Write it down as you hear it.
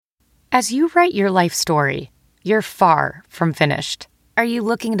As you write your life story, you're far from finished. Are you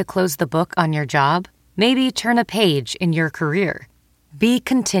looking to close the book on your job? Maybe turn a page in your career? Be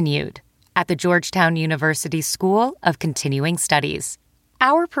continued at the Georgetown University School of Continuing Studies.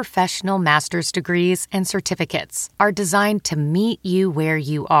 Our professional master's degrees and certificates are designed to meet you where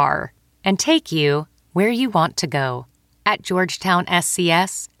you are and take you where you want to go. At Georgetown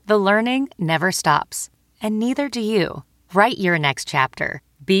SCS, the learning never stops, and neither do you. Write your next chapter.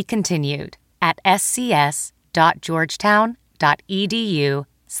 Be continued at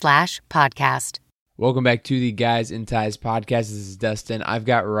scs.georgetown.edu/podcast. Welcome back to the Guys in Ties podcast. This is Dustin. I've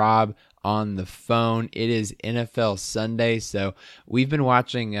got Rob on the phone. It is NFL Sunday, so we've been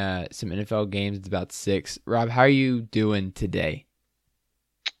watching some NFL games. It's about 6. Rob, how are you doing today?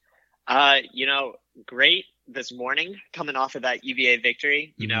 Great this morning, coming off of that UVA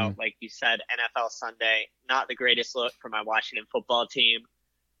victory. Like you said, NFL Sunday, not the greatest look for my Washington football team,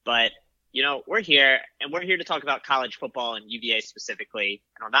 but we're here, and we're here to talk about college football and UVA specifically.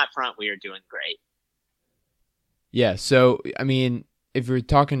 And on that front, we are doing great. Yeah, so, I mean, if we're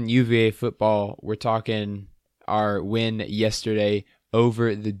talking UVA football, we're talking our win yesterday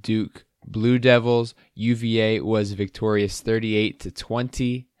over the Duke Blue Devils. UVA was victorious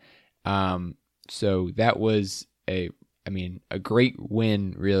 38-20. So that was a great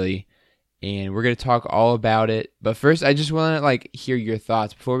win, really. And we're going to talk all about it. But first, I just want to hear your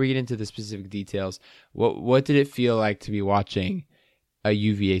thoughts before we get into the specific details. What did it feel like to be watching a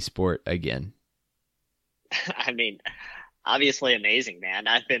UVA sport again? I mean, obviously amazing, man.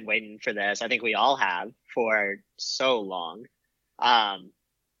 I've been waiting for this. I think we all have for so long.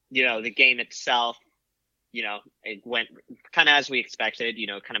 The game itself, it went kind of as we expected,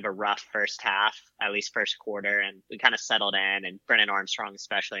 kind of a rough first half, at least first quarter, and we kind of settled in, and Brennan Armstrong,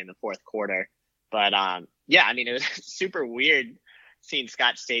 especially in the fourth quarter. But, it was super weird seeing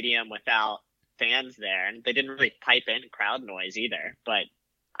Scott Stadium without fans there, and they didn't really pipe in crowd noise either. But,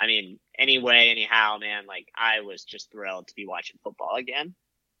 anyhow, man, I was just thrilled to be watching football again.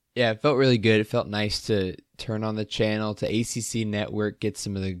 Yeah, it felt really good. It felt nice to turn on the channel to ACC Network, get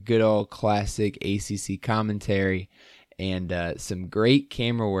some of the good old classic ACC commentary, and some great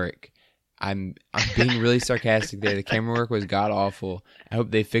camera work. I'm being really sarcastic there. The camera work was god-awful. I hope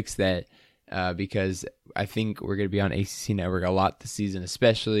they fix that because I think we're going to be on ACC Network a lot this season,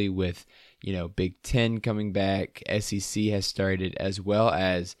 especially with Big Ten coming back. SEC has started, as well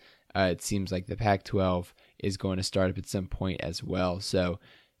as it seems like the Pac-12 is going to start up at some point as well. So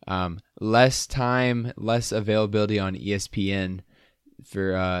less time, less availability on ESPN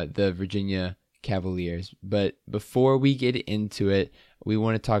for the Virginia Cavaliers. But before we get into it, we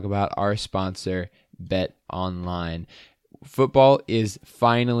want to talk about our sponsor, Bet Online. Football is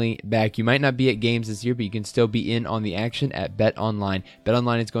finally back. You might not be at games this year, but you can still be in on the action at Bet Online. Bet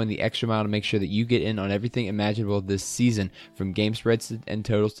Online is going the extra mile to make sure that you get in on everything imaginable this season, from game spreads and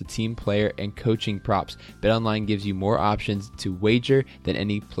totals to team, player, and coaching props. Bet Online gives you more options to wager than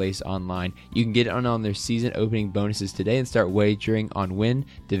any place online. You can get on their season opening bonuses today and start wagering on win,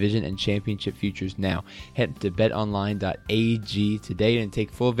 division, and championship futures now. Head to betonline.ag today and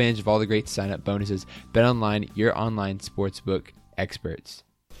take full advantage of all the great sign-up bonuses. Bet Online, your online sportsbook experts.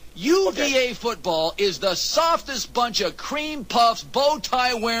 UVA football is the softest bunch of cream puffs, bow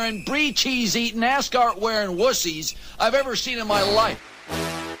tie wearing, brie cheese eating, ascot wearing wussies I've ever seen in my life.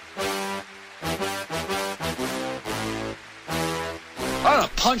 I'm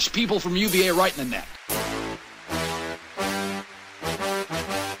gonna punch people from UVA right in the neck.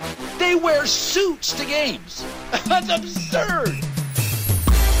 They wear suits to games. That's absurd.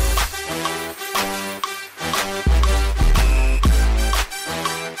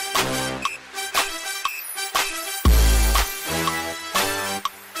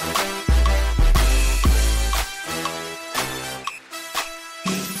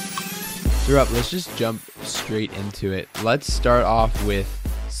 Rob, let's just jump straight into it. Let's start off with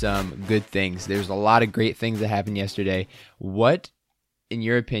some good things. There's a lot of great things that happened yesterday. What, in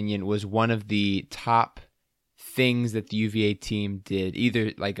your opinion, was one of the top things that the UVA team did?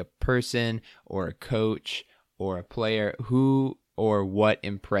 Either like a person or a coach or a player. Who or what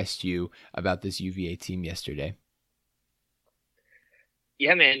impressed you about this UVA team yesterday?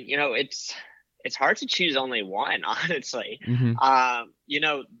 Yeah, man, it's hard to choose only one, honestly. Mm-hmm.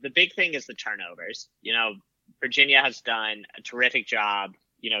 The big thing is the turnovers. Virginia has done a terrific job,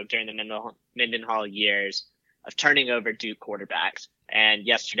 during the Mendenhall years of turning over Duke quarterbacks. And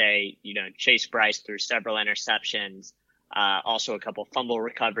yesterday, Chase Bryce threw several interceptions, also a couple fumble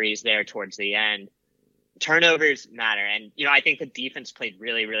recoveries there towards the end. Turnovers matter. And, I think the defense played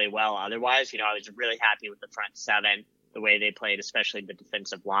really, really well. Otherwise, I was really happy with the front seven. the way they played, especially the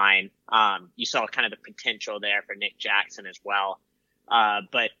defensive line. You saw kind of the potential there for Nick Jackson as well.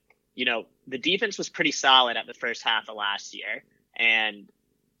 But, you know, the defense was pretty solid at the first half of last year, and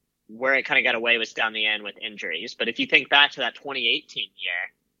where it kind of got away was down the end with injuries. But if you think back to that 2018 year,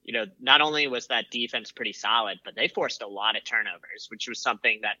 you know, not only was that defense pretty solid, but they forced a lot of turnovers, which was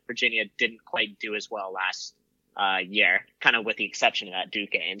something that Virginia didn't quite do as well last year, kind of with the exception of that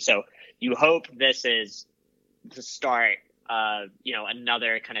Duke game. So you hope this is the start of, you know,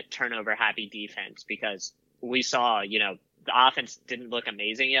 another kind of turnover happy defense, because we saw, you know, the offense didn't look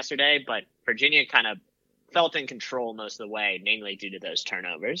amazing yesterday, but Virginia kind of felt in control most of the way, mainly due to those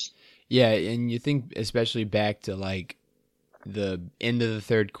turnovers. Yeah, and you think especially back to like the end of the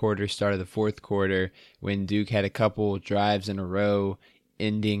third quarter, start of the fourth quarter, when Duke had a couple drives in a row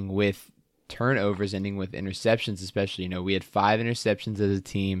ending with turnovers, ending with interceptions especially. You know, we had 5 interceptions as a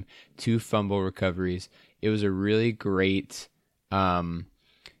team, 2 fumble recoveries. It was a really great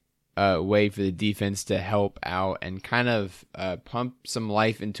way for the defense to help out and kind of pump some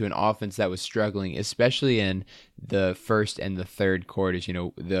life into an offense that was struggling, especially in the first and the third quarters. You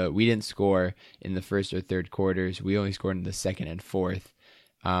know, we didn't score in the first or third quarters. We only scored in the second and fourth.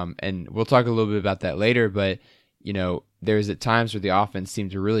 And we'll talk a little bit about that later, but, you know, there's at times where the offense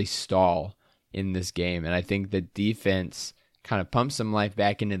seemed to really stall in this game. And I think the defense kind of pumped some life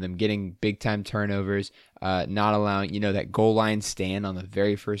back into them, getting big time turnovers, not allowing, you know, that goal line stand on the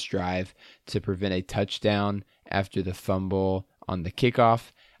very first drive to prevent a touchdown after the fumble on the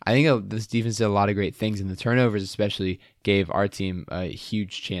kickoff. I think this defense did a lot of great things, and the turnovers especially gave our team a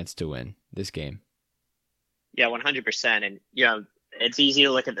huge chance to win this game. Yeah, 100%. And, you know, it's easy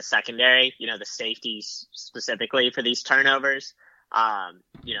to look at the secondary, you know, the safeties specifically for these turnovers.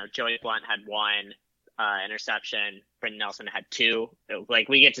 You know, Joey Blunt had 1 interception. Brenton Nelson had 2. Like,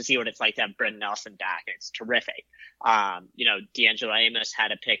 we get to see what it's like to have Brenton Nelson back, and it's terrific. You know, D'Angelo Amos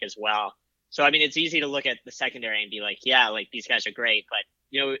had a pick as well. So, I mean, it's easy to look at the secondary and be like, yeah, like, these guys are great. But,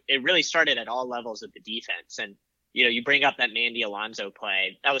 you know, it really started at all levels of the defense. And, you know, you bring up that Mandy Alonso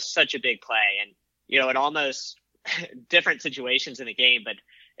play. That was such a big play. And, you know, it almost different situations in the game, but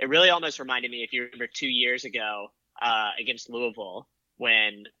it really almost reminded me, if you remember 2 years ago against Louisville,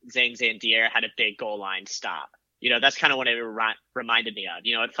 when Zane Zandier had a big goal line stop. You know, that's kind of what it reminded me of.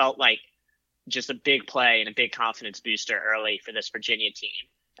 You know, it felt like just a big play and a big confidence booster early for this Virginia team.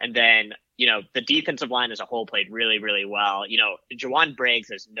 And then, you know, the defensive line as a whole played really, really well. You know, Jawan Briggs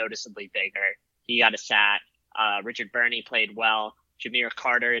is noticeably bigger. He got a sack. Richard Burney played well. Jameer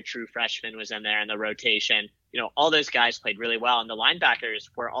Carter, a true freshman, was in there in the rotation. You know, all those guys played really well, and the linebackers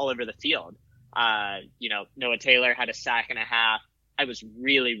were all over the field. You know, Noah Taylor had a sack and a half. I was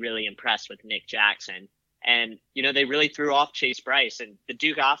really, really impressed with Nick Jackson. And, you know, they really threw off Chase Bryce. And the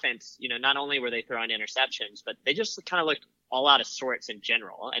Duke offense, you know, not only were they throwing interceptions, but they just kind of looked all out of sorts in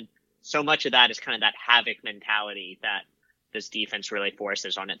general. And so much of that is kind of that havoc mentality that this defense really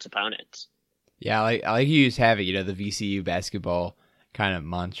forces on its opponents. Yeah, I like you use havoc, you know, the VCU basketball kind of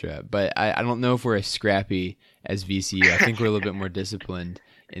mantra. But I don't know if we're as scrappy as VCU. I think we're a little bit more disciplined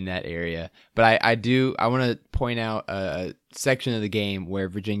in that area. But I want to point out a section of the game where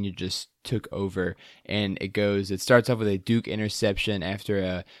Virginia just took over, and it starts off with a Duke interception after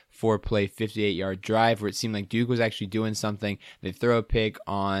a 4-play 58-yard drive where it seemed like Duke was actually doing something. They throw a pick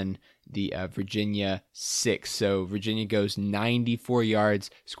on the Virginia 6. So Virginia goes 94 yards,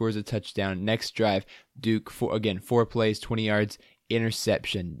 scores a touchdown. Next drive, Duke, 4 plays, 20 yards,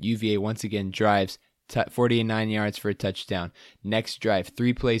 interception. UVA once again drives 49 yards for a touchdown. Next drive,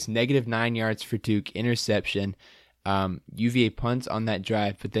 3 plays, -9 yards for Duke, interception. UVA punts on that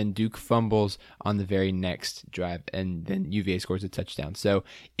drive, but then Duke fumbles on the very next drive, and then UVA scores a touchdown. So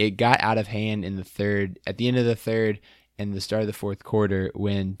it got out of hand in the third, at the end of the third and the start of the fourth quarter,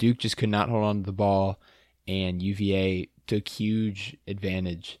 when Duke just could not hold on to the ball, and UVA took huge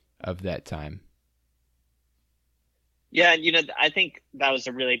advantage of that time. Yeah, you know, I think that was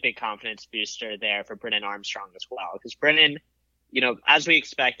a really big confidence booster there for Brennan Armstrong as well. Because Brennan, you know, as we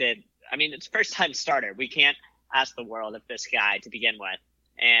expected, I mean, it's first-time starter. We can't ask the world of this guy to begin with.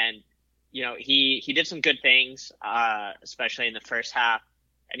 And, you know, he did some good things, especially in the first half.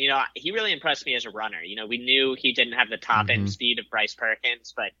 And, you know, he really impressed me as a runner. You know, we knew he didn't have the top-end speed of Bryce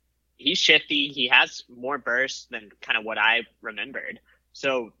Perkins, but he's shifty. He has more burst than kind of what I remembered.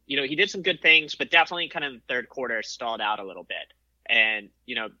 So, you know, he did some good things, but definitely kind of the third quarter stalled out a little bit. And,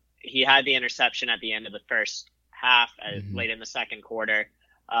 you know, he had the interception at the end of the first half, late in the second quarter.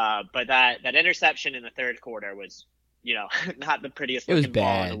 But that interception in the third quarter was, you know, not the prettiest looking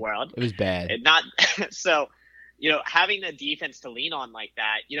ball in the world. It was bad. So, you know, having the defense to lean on like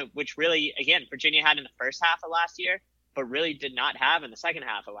that, you know, which really, again, Virginia had in the first half of last year, but really did not have in the second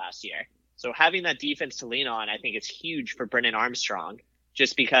half of last year. So having that defense to lean on, I think is huge for Brennan Armstrong,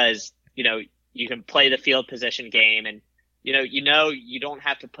 just because, you can play the field position game and, you don't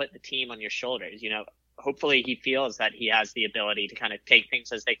have to put the team on your shoulders. Hopefully he feels that he has the ability to kind of take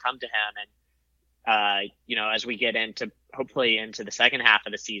things as they come to him. And, as we get hopefully into the second half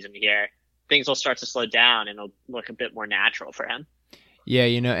of the season here, things will start to slow down and it'll look a bit more natural for him. Yeah,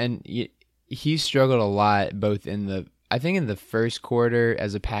 and he struggled a lot both in the first quarter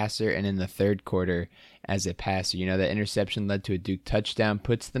as a passer and in the third quarter as a passer. That interception led to a Duke touchdown,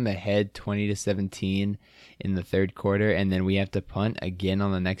 puts them ahead 20-17 in the third quarter, and then we have to punt again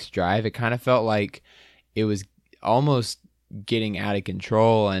on the next drive. It kind of felt like it was almost getting out of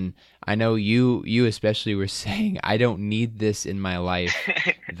control, and I know you especially were saying, I don't need this in my life,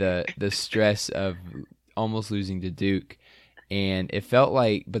 the stress of almost losing to Duke. And it felt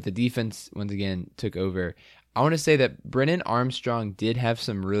like, but the defense once again took over. I want to say that Brennan Armstrong did have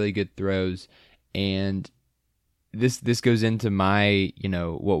some really good throws, and this goes into my,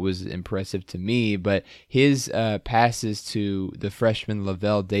 what was impressive to me, but his passes to the freshman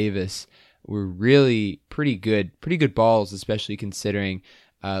Lavelle Davis were really pretty good balls, especially considering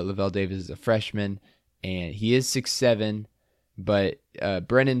Lavelle Davis is a freshman, and he is 6'7", but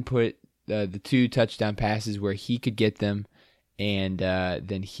Brennan put the 2 touchdown passes where he could get them, and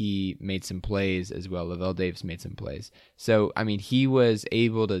then he made some plays as well. Lavelle Davis made some plays. So, he was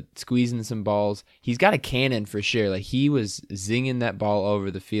able to squeeze in some balls. He's got a cannon for sure. Like, he was zinging that ball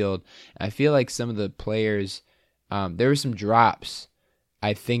over the field. I feel like some of the players, there were some drops,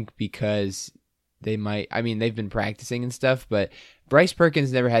 I think, because they've been practicing and stuff, but Bryce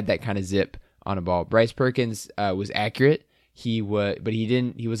Perkins never had that kind of zip on a ball. Bryce Perkins was accurate. He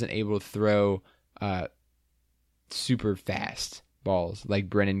wasn't able to throw super fast balls like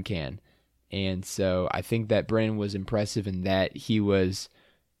Brennan can. And so I think that Brennan was impressive in that he was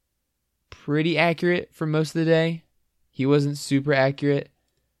pretty accurate for most of the day. He wasn't super accurate,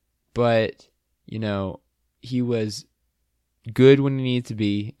 but, he was good when he needed to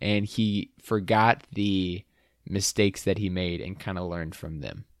be, and he forgot the mistakes that he made and kind of learned from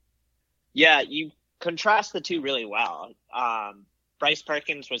them. Yeah, you contrast the two really well. Bryce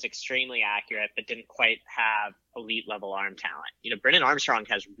Perkins was extremely accurate, but didn't quite have elite level arm talent. Brennan Armstrong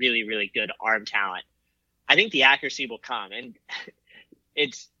has really, really good arm talent. I think the accuracy will come, and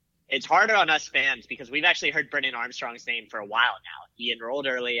it's harder on us fans because we've actually heard Brennan Armstrong's name for a while now. He enrolled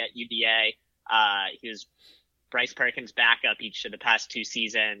early at UVA. He was Bryce Perkins' backup each of the past 2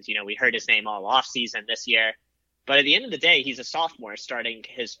 seasons. We heard his name all off season this year, but at the end of the day, he's a sophomore starting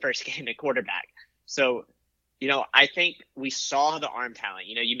his first game at quarterback. So, I think we saw the arm talent.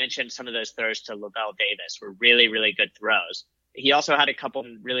 You mentioned some of those throws to Lavelle Davis were really, really good throws. He also had a couple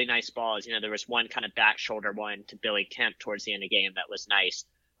really nice balls. There was one kind of back shoulder one to Billy Kemp towards the end of the game that was nice.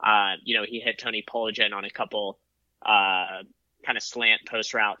 He hit Tony Poljan on a couple kind of slant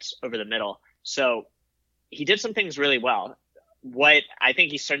post routes over the middle. So he did some things really well. What I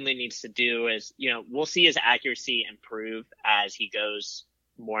think he certainly needs to do is, we'll see his accuracy improve as he goes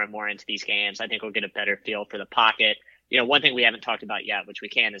more and more into these games. I think we'll get a better feel for the pocket. One thing we haven't talked about yet, which we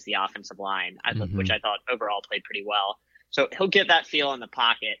can, is the offensive line, which I thought overall played pretty well. So he'll get that feel in the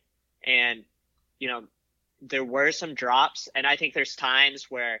pocket. And, there were some drops, and I think there's times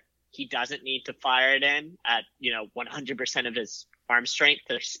where he doesn't need to fire it in at, 100% of his arm strength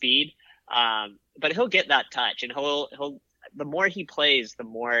or speed. But he'll get that touch, and the more he plays, the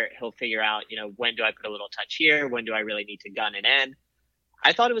more he'll figure out, when do I put a little touch here? When do I really need to gun it in?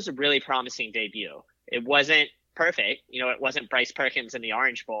 I thought it was a really promising debut. It wasn't perfect. It wasn't Bryce Perkins in the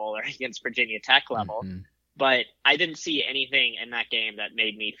Orange Bowl or against Virginia Tech level, but I didn't see anything in that game that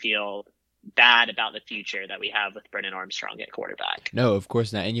made me feel bad about the future that we have with Brennan Armstrong at quarterback. No, of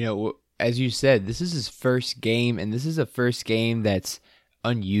course not. And, as you said, this is his first game, and this is a first game that's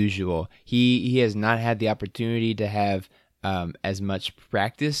unusual. He has not had the opportunity to have as much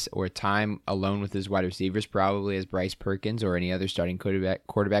practice or time alone with his wide receivers probably as Bryce Perkins or any other starting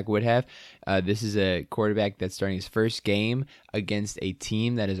quarterback would have. This is a quarterback that's starting his first game against a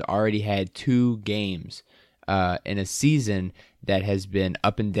team that has already had 2 games in a season that has been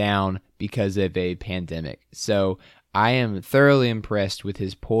up and down because of a pandemic. So I am thoroughly impressed with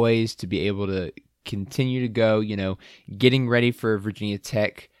his poise to be able to continue to go, getting ready for Virginia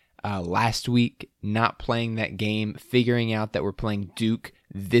Tech last week, not playing that game, figuring out that we're playing Duke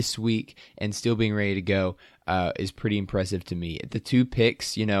this week and still being ready to go is pretty impressive to me. The 2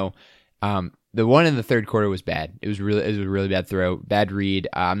 picks, the one in the third quarter was bad. It was a really bad throw, bad read.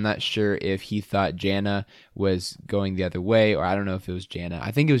 I'm not sure if he thought Jana was going the other way, or I don't know if it was Jana.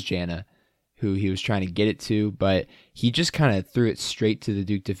 I think it was Jana who he was trying to get it to, but he just kind of threw it straight to the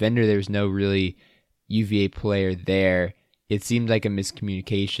Duke defender. There was no really UVA player there. It seemed like a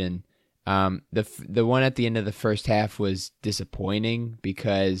miscommunication. The one at the end of the first half was disappointing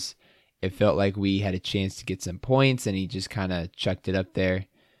because it felt like we had a chance to get some points, and he just kind of chucked it up there.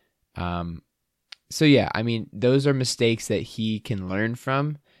 So yeah, I mean, those are mistakes that he can learn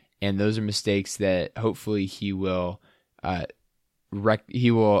from, and those are mistakes that hopefully he will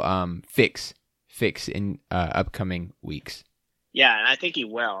fix in upcoming weeks. Yeah, and I think he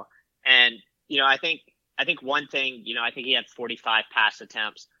will. And I think one thing, I think he had 45 pass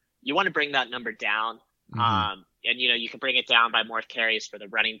attempts. You want to bring that number down. Mm-hmm. And you can bring it down by more carries for the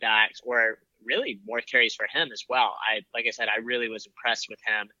running backs, or really more carries for him as well. Like I said, I really was impressed with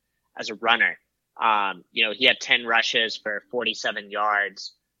him as a runner. He had 10 rushes for 47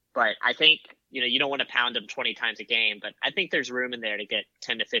 yards, but I think, you don't want to pound him 20 times a game, but I think there's room in there to get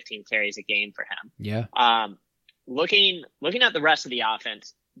 10 to 15 carries a game for him. Yeah. Looking at the rest of the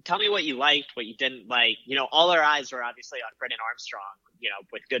offense, tell me what you liked, what you didn't like. All our eyes were obviously on Brennan Armstrong,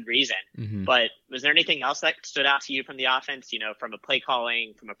 with good reason. Mm-hmm. But was there anything else that stood out to you from the offense, from a play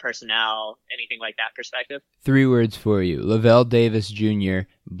calling, from a personnel, anything like that perspective? 3 words for you. Lavelle Davis Jr.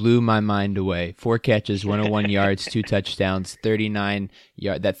 blew my mind away. 4 catches, 101 yards, 2 touchdowns,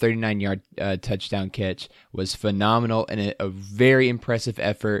 39-yard touchdown catch was phenomenal, and a very impressive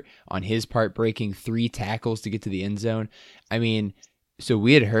effort on his part, breaking 3 tackles to get to the end zone. I mean, so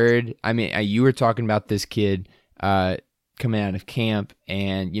we had heard, you were talking about this kid coming out of camp,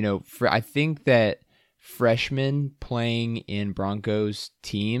 and I think that freshmen playing in Broncos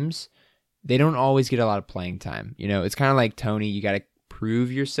teams, they don't always get a lot of playing time. It's kind of like Tony. You got to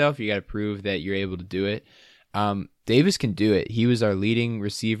prove yourself. You got to prove that you're able to do it. Davis can do it. He was our leading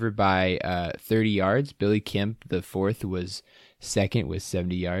receiver by 30 yards. Billy Kemp, the fourth, was second with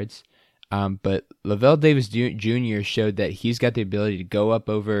 70 yards. But Lavelle Davis Jr. showed that he's got the ability to go up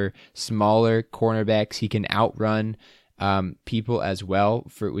over smaller cornerbacks. He can outrun people as well,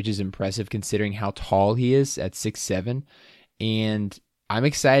 which is impressive considering how tall he is at 6'7". And I'm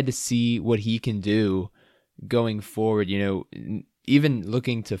excited to see what he can do going forward. Even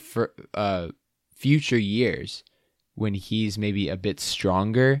looking to future years when he's maybe a bit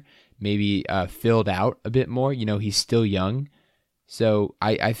stronger, maybe filled out a bit more. He's still young. So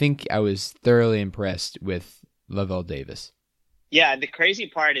I think I was thoroughly impressed with Lavelle Davis. Yeah, the crazy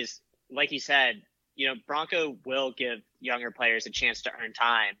part is, like you said, Bronco will give younger players a chance to earn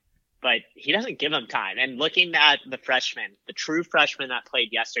time, but he doesn't give them time. And looking at the true freshmen that played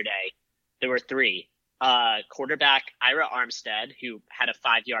yesterday, there were 3. Quarterback Ira Armstead, who had a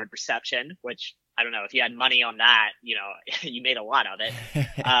 5-yard reception, which I don't know if you had money on that, you made a lot of it.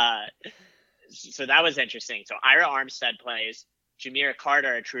 So that was interesting. So Ira Armstead plays. Jameer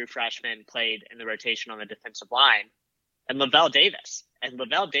Carter, a true freshman, played in the rotation on the defensive line, and Lavelle Davis. And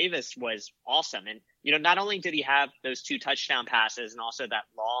Lavelle Davis was awesome. And, not only did he have those 2 touchdown passes and also that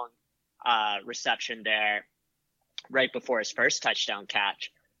long reception there right before his first touchdown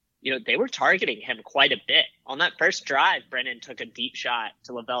catch, they were targeting him quite a bit. On that first drive, Brennan took a deep shot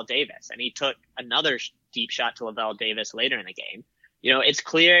to Lavelle Davis, and he took another deep shot to Lavelle Davis later in the game. It's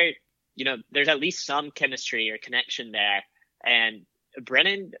clear, there's at least some chemistry or connection there. And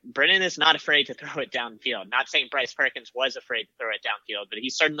Brennan is not afraid to throw it downfield. Not saying Bryce Perkins was afraid to throw it downfield, but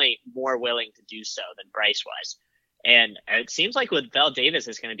he's certainly more willing to do so than Bryce was. And it seems like Lavelle Davis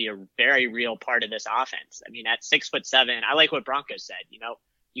is going to be a very real part of this offense. I mean, at 6'7", I like what Bronco said.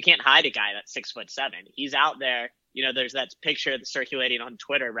 You can't hide a guy that's 6'7". He's out there. There's that picture that's circulating on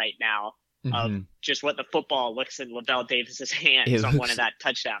Twitter right now of just what the football looks in Lavelle Davis's hands on one of that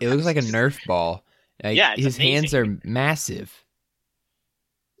touchdown. It looks like a Nerf ball. Yeah, his amazing. Hands are massive.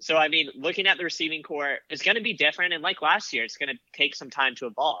 So, looking at the receiving core, it's going to be different. And like last year, it's going to take some time to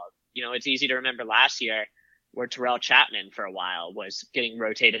evolve. It's easy to remember last year where Terrell Chapman for a while was getting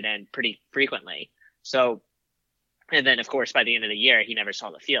rotated in pretty frequently. So, and then, of course, by the end of the year, he never saw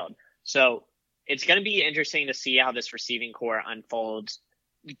the field. So it's going to be interesting to see how this receiving core unfolds.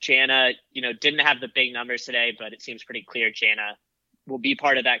 Jana, didn't have the big numbers today, but it seems pretty clear Jana will be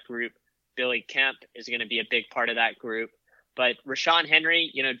part of that group. Billy Kemp is going to be a big part of that group. But Rashawn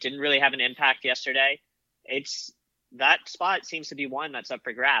Henry, didn't really have an impact yesterday. That spot seems to be one that's up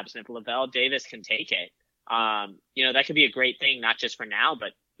for grabs. And if Lavelle Davis can take it, that could be a great thing, not just for now,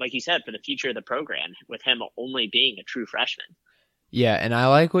 but like you said, for the future of the program, with him only being a true freshman. Yeah, and I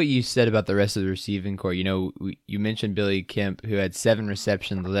like what you said about the rest of the receiving core. You mentioned Billy Kemp, who had 7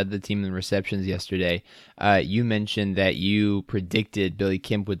 receptions, led the team in receptions yesterday. You mentioned that you predicted Billy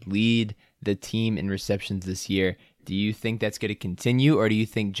Kemp would lead the team in receptions this year. Do you think that's going to continue, or do you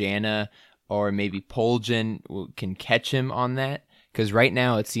think Jana or maybe Poljan can catch him on that? Because right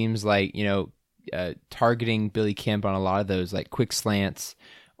now it seems like, targeting Billy Kemp on a lot of those like quick slants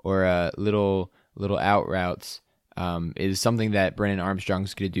or little out routes is something that Brennan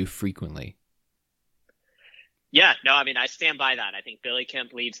Armstrong's going to do frequently. Yeah, no, I mean, I stand by that. I think Billy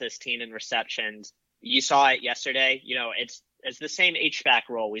Kemp leads this team in receptions. You saw it yesterday. It's the same HVAC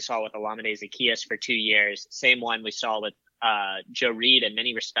role we saw with Olamide Zaccheaus for 2 years. Same one we saw with Joe Reed in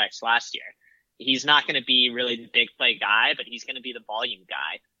many respects last year. He's not going to be really the big play guy, but he's going to be the volume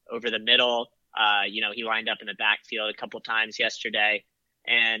guy over the middle. He lined up in the backfield a couple times yesterday.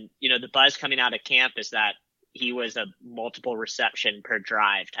 And, the buzz coming out of camp is that he was a multiple reception per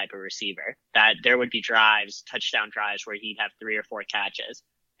drive type of receiver, that there would be touchdown drives where he'd have 3 or 4 catches.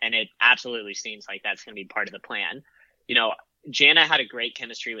 And it absolutely seems like that's going to be part of the plan. Jana had a great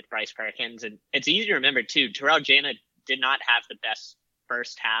chemistry with Bryce Perkins, and it's easy to remember too, Terrell Jana did not have the best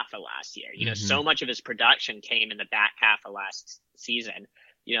first half of last year. So much of his production came in the back half of last season.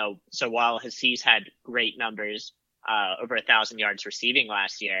 So while Hasise had great numbers, over 1,000 yards receiving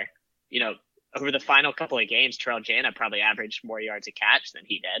last year, over the final couple of games, Terrell Jana probably averaged more yards a catch than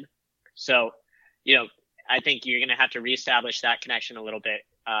he did. So, I think you're going to have to reestablish that connection a little bit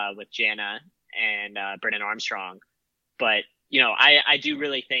with Jana and Brennan Armstrong. But, I do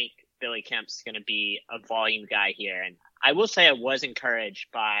really think Billy Kemp's going to be a volume guy here. And I will say I was encouraged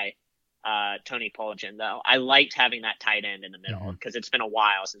by Tony Poljan, though. I liked having that tight end in the middle because it's been a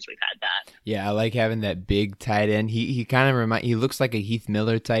while since we've had that. Yeah, I like having that big tight end. He kind of he looks like a Heath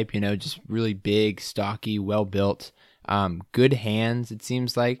Miller type, just really big, stocky, well built, good hands. It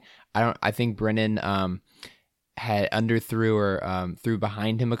seems like I think Brennan had underthrew or threw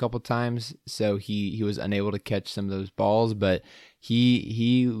behind him a couple times, so he was unable to catch some of those balls. But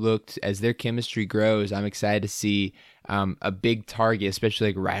he looked, as their chemistry grows, I'm excited to see a big target, especially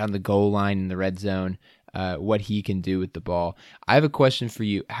like right on the goal line in the red zone, what he can do with the ball. I have a question for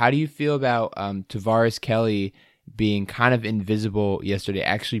you. How do you feel about Tavares Kelly being kind of invisible yesterday,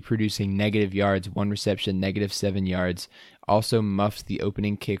 actually producing negative yards, 1 reception, -7 yards, also muffed the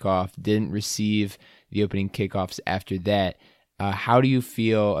opening kickoff, didn't receive the opening kickoffs after that? How do you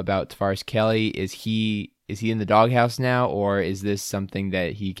feel about Tavares Kelly? Is he in the doghouse now, or is this something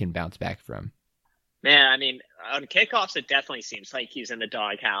that he can bounce back from? Man, I mean, on kickoffs, it definitely seems like he's in the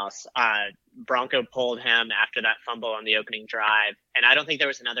doghouse. Bronco pulled him after that fumble on the opening drive, and I don't think there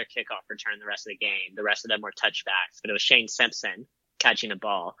was another kickoff return the rest of the game. The rest of them were touchbacks, but it was Shane Simpson catching the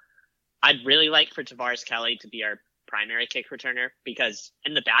ball. I'd really like for Tavares Kelly to be our primary kick returner, because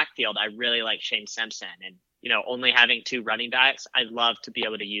in the backfield, I really like Shane Simpson. And, only having 2 running backs, I'd love to be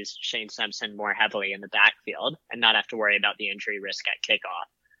able to use Shane Simpson more heavily in the backfield and not have to worry about the injury risk at kickoff.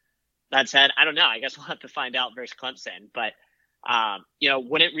 That said, I don't know. I guess we'll have to find out versus Clemson. But,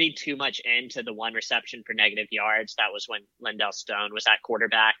 wouldn't read too much into the 1 reception for negative yards. That was when Lindell Stone was at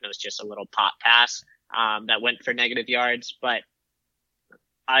quarterback, and it was just a little pop pass that went for negative yards. But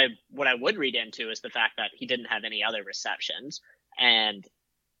what I would read into is the fact that he didn't have any other receptions. And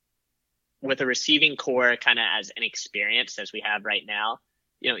with a receiving core kind of as inexperienced as we have right now,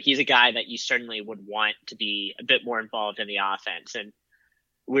 he's a guy that you certainly would want to be a bit more involved in the offense. And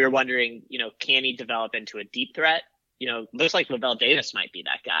we were wondering, can he develop into a deep threat? Looks like Lavelle Davis might be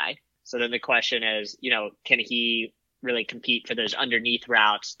that guy. So then the question is, can he really compete for those underneath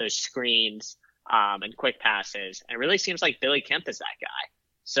routes, those screens, and quick passes? And it really seems like Billy Kemp is that guy.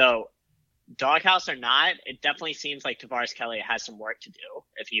 So doghouse or not, it definitely seems like Tavares Kelly has some work to do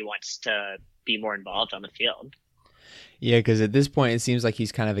if he wants to be more involved on the field. Yeah, because at this point, it seems like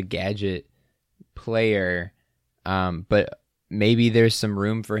he's kind of a gadget player, but maybe there's some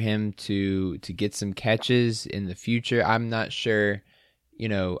room for him to get some catches in the future. I'm not sure.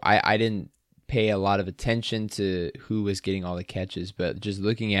 I didn't pay a lot of attention to who was getting all the catches, but just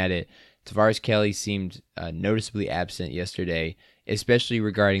looking at it, Tavares Kelly seemed noticeably absent yesterday, especially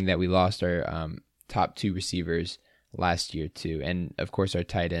regarding that we lost our top 2 receivers last year too, and of course our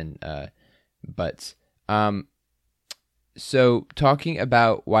tight end. So talking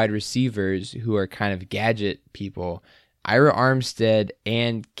about wide receivers who are kind of gadget people, Ira Armstead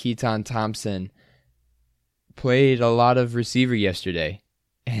and Keaton Thompson played a lot of receiver yesterday,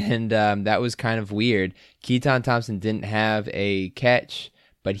 and that was kind of weird. Keaton Thompson didn't have a catch,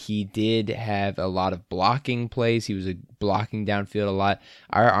 but he did have a lot of blocking plays. He was blocking downfield a lot.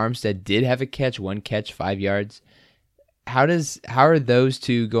 Ira Armstead did have a catch, 1 catch, 5 yards. How are those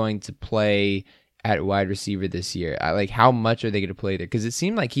two going to play at wide receiver this year? How much are they going to play there? Because it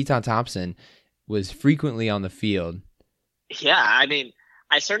seemed like Keaton Thompson was frequently on the field. Yeah, I mean,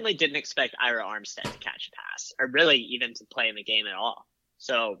 I certainly didn't expect Ira Armstead to catch a pass, or really even to play in the game at all.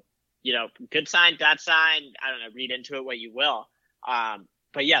 So, good sign, bad sign. I don't know, read into it what you will.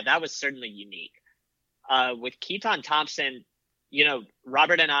 But yeah, that was certainly unique. With Keaton Thompson,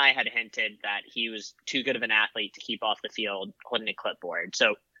 Robert and I had hinted that he was too good of an athlete to keep off the field holding a clipboard.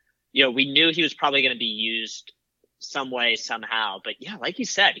 So, we knew he was probably going to be used some way, somehow. But yeah, like you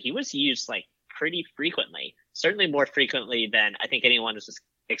said, he was used like pretty frequently, certainly more frequently than I think anyone was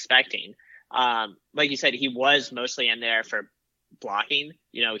expecting. Like you said, he was mostly in there for blocking.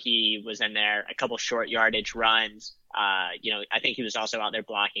 He was in there a couple short yardage runs. I think he was also out there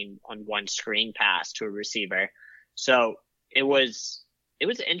blocking on one screen pass to a receiver. So it was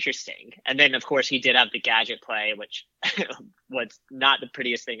interesting. And then of course he did have the gadget play, which was not the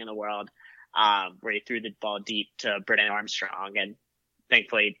prettiest thing in the world, where he threw the ball deep to Brennan Armstrong, and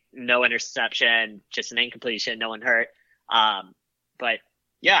thankfully no interception, just an incompletion, no one hurt. But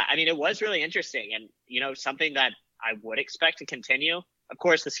yeah, I mean, it was really interesting, and something that I would expect to continue. Of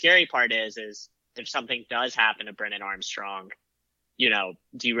course, the scary part is if something does happen to Brennan Armstrong, do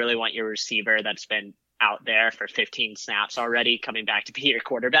you really want your receiver that's been out there for 15 snaps already coming back to be your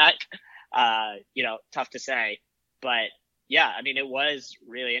quarterback? Tough to say. But yeah, I mean, it was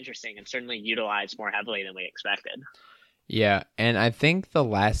really interesting and certainly utilized more heavily than we expected. Yeah, and I think the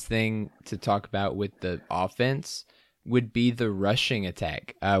last thing to talk about with the offense would be the rushing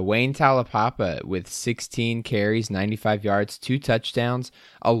attack. Wayne Talapapa with 16 carries, 95 yards, 2 touchdowns,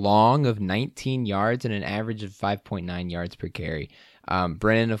 a long of 19 yards, and an average of 5.9 yards per carry.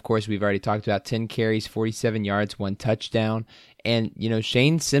 Brennan, of course, we've already talked about, 10 carries, 47 yards, 1 touchdown. And,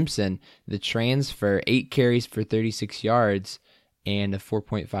 Shane Simpson, the transfer, 8 carries for 36 yards and a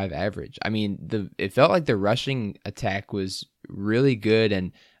 4.5 average. I mean, it felt like the rushing attack was really good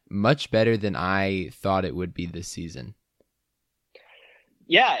and much better than I thought it would be this season.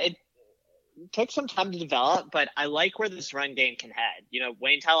 Yeah, it took some time to develop, but I like where this run game can head.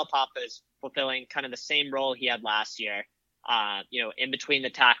 Wayne Talapapa is fulfilling kind of the same role he had last year. In between the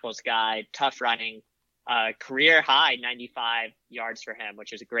tackles guy, tough running, career high 95 yards for him,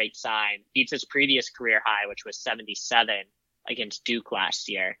 which is a great sign. Beats his previous career high, which was 77 against Duke last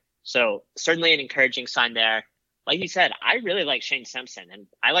year. So certainly an encouraging sign there. Like you said, I really like Shane Simpson, and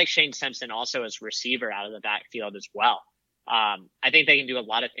I like Shane Simpson also as receiver out of the backfield as well. I think they can do a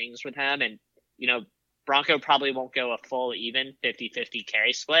lot of things with him, and, Bronco probably won't go a full even 50-50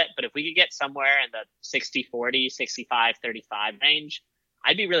 carry split, but if we could get somewhere in the 60-40, 65-35 range,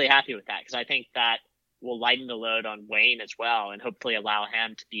 I'd be really happy with that, because I think that will lighten the load on Wayne as well and hopefully allow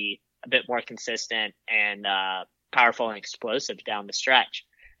him to be a bit more consistent and powerful and explosive down the stretch.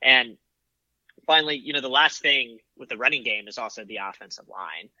 And finally, the last thing with the running game is also the offensive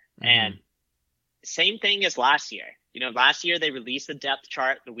line. Mm-hmm. And same thing as last year. Last year they released the depth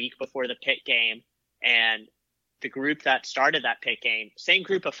chart the week before the Pitt game, and the group that started that Pitt game, same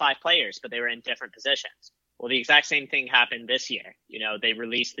group of 5 players, but they were in different positions. Well, the exact same thing happened this year. They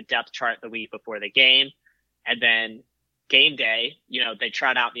released the depth chart the week before the game, and then game day, they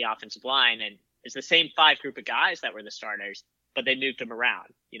trot out the offensive line, and it's the same 5 group of guys that were the starters, but they moved them around.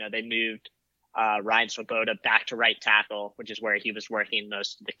 They moved Ryan Swoboda back to right tackle, which is where he was working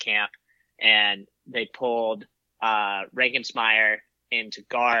most of the camp. And they pulled Regensmeyer into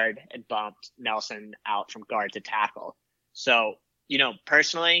guard and bumped Nelson out from guard to tackle. So,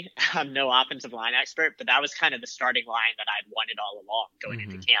 personally, I'm no offensive line expert, but that was kind of the starting line that I'd wanted all along going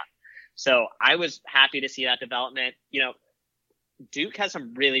into camp. So I was happy to see that development. Duke has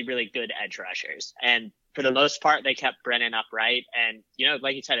some really, really good edge rushers, and for the most part, they kept Brennan upright. And,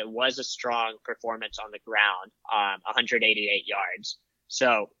 like you said, it was a strong performance on the ground, 188 yards.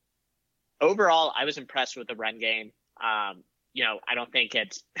 So overall, I was impressed with the run game. I don't think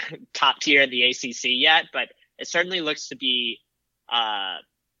it's top tier in the ACC yet, but it certainly looks to be,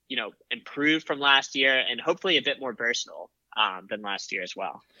 improved from last year and hopefully a bit more versatile than last year as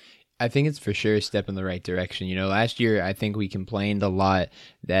well. I think it's for sure a step in the right direction. Last year, I think we complained a lot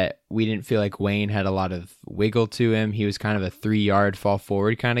that we didn't feel like Wayne had a lot of wiggle to him. He was kind of a 3-yard fall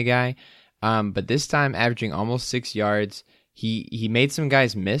forward kind of guy. But this time, averaging almost 6 yards, he made some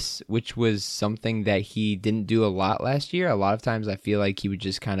guys miss, which was something that he didn't do a lot last year. A lot of times I feel like he would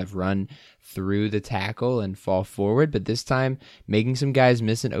just kind of run through the tackle and fall forward. But this time, making some guys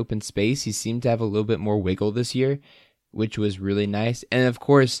miss in open space, he seemed to have a little bit more wiggle this year, which was really nice. And of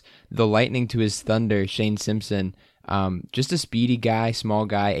course, the lightning to his thunder, Shane Simpson, just a speedy guy, small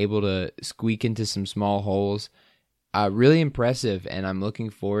guy, able to squeak into some small holes. Really impressive, and I'm looking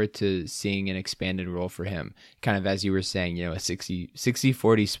forward to seeing an expanded role for him. Kind of as you were saying, a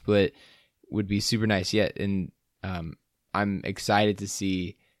 60-40 split would be super nice. Yeah, and I'm excited to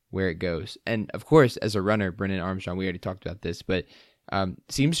see where it goes. And of course, as a runner, Brennan Armstrong, we already talked about this, but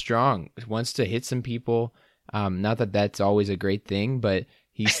Seems strong, wants to hit some people. Not that that's always a great thing, but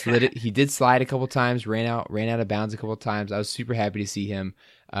he slid it. He did slide a couple times, ran out of bounds a couple times. I was super happy to see him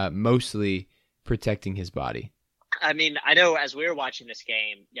mostly protecting his body. I mean, I know as we were watching this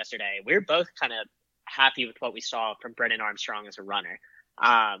game yesterday, we were both kind of happy with what we saw from Brennan Armstrong as a runner.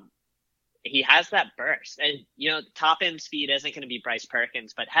 He has that burst, and top end speed isn't going to be Bryce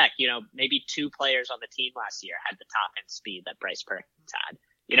Perkins, but heck, maybe 2 players on the team last year had the top end speed that Bryce Perkins had.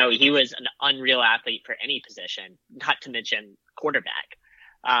 He was an unreal athlete for any position, not to mention quarterback.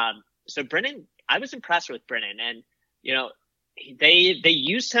 So Brennan, I was impressed with Brennan, and they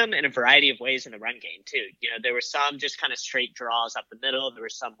used him in a variety of ways in the run game too. There were some just kind of straight draws up the middle. There were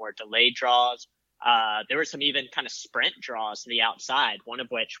some more delayed draws. There were some even kind of sprint draws to the outside, one of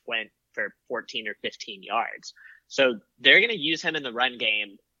which went for 14 or 15 yards. So they're going to use him in the run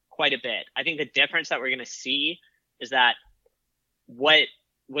game quite a bit. I think the difference that we're going to see is that what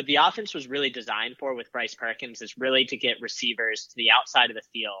the offense was really designed for with Bryce Perkins is really to get receivers to the outside of the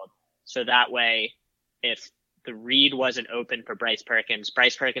field. So that way, if the read wasn't open for Bryce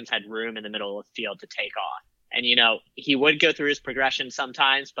Perkins had room in the middle of the field to take off. And, he would go through his progression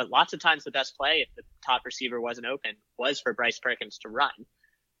sometimes, but lots of times the best play, if the top receiver wasn't open, was for Bryce Perkins to run.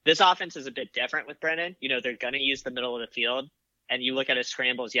 This offense is a bit different with Brennan. They're going to use the middle of the field. And you look at his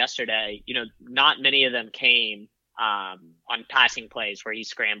scrambles yesterday, not many of them came on passing plays where he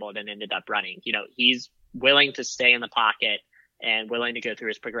scrambled and ended up running. He's willing to stay in the pocket and willing to go through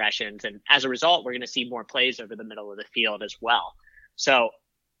his progressions. And as a result, we're going to see more plays over the middle of the field as well. So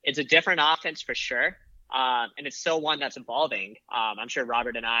it's a different offense for sure. And it's still one that's evolving. I'm sure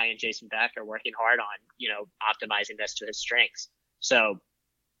Robert and I and Jason Beck are working hard on, optimizing this to his strengths. So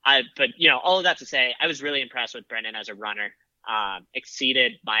all of that to say, I was really impressed with Brennan as a runner.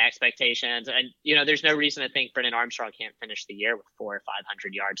 Exceeded my expectations. And, there's no reason to think Brennan Armstrong can't finish the year with 400 or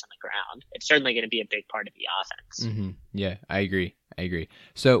 500 yards on the ground. It's certainly going to be a big part of the offense. Mm-hmm. Yeah, I agree.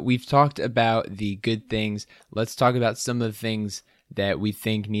 So we've talked about the good things. Let's talk about some of the things that we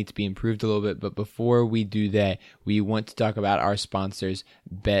think need to be improved a little bit. But before we do that, we want to talk about our sponsors,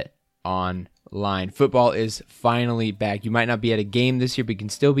 Bet Online. Football is finally back. You might not be at a game this year, but you can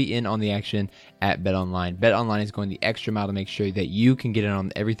still be in on the action at Bet Online. Bet Online is going the extra mile to make sure that you can get in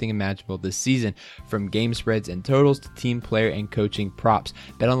on everything imaginable this season, from game spreads and totals to team, player, and coaching props.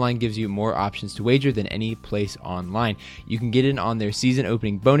 Bet Online gives you more options to wager than any place online. You can get in on their season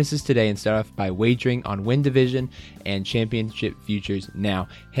opening bonuses today and start off by wagering on win division and championship futures now.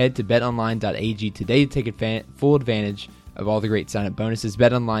 Head to betonline.ag today to take full advantage of all the great sign-up bonuses.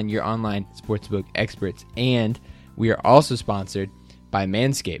 BetOnline, your online sportsbook experts. And we are also sponsored by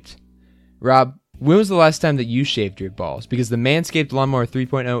Manscaped. Rob, when was the last time that you shaved your balls? Because the Manscaped Lawnmower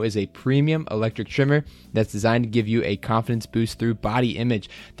 3.0 is a premium electric trimmer that's designed to give you a confidence boost through body image.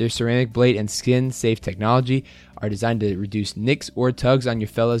 Their ceramic blade and skin-safe technology are designed to reduce nicks or tugs on your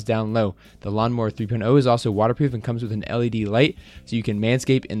fellas down low. The Lawnmower 3.0 is also waterproof and comes with an LED light, so you can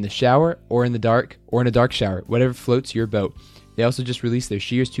manscape in the shower or in the dark, or in a dark shower, whatever floats your boat. They also just released their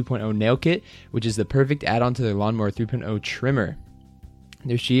Shears 2.0 nail kit, which is the perfect add-on to their Lawnmower 3.0 trimmer.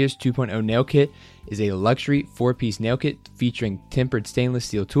 Their Shears 2.0 nail kit is a luxury 4-piece nail kit featuring tempered stainless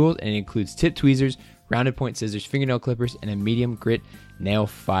steel tools, and it includes tip tweezers, rounded point scissors, fingernail clippers, and a medium grit nail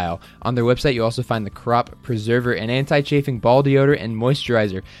file. On their website, you'll also find the Crop Preserver, an anti-chafing ball deodorant and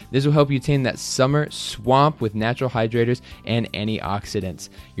moisturizer. This will help you tame that summer swamp with natural hydrators and antioxidants.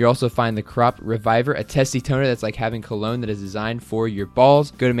 You'll also find the Crop Reviver, a testy toner that's like having cologne that is designed for your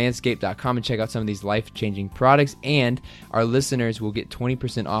balls. Go to manscaped.com and check out some of these life-changing products, and our listeners will get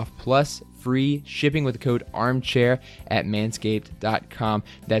 20% off plus free shipping with the code armchair at manscaped.com.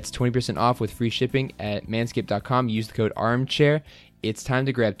 That's 20% off with free shipping at manscaped.com. Use the code armchair. It's time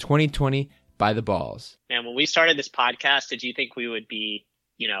to grab 2020 by the balls. Man, when we started this podcast, did you think we would be,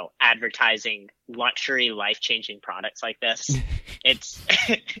 advertising luxury, life-changing products like this? It's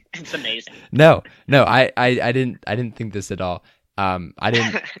amazing. No, I didn't think this at all. I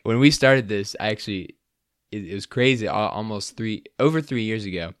didn't. When we started this, it was crazy. Almost over 3 years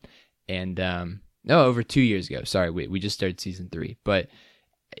ago. And no, over 2 years ago. Sorry, we just started season 3, but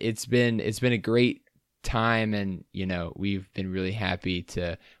it's been a great time, and we've been really happy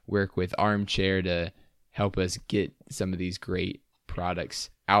to work with Armchair to help us get some of these great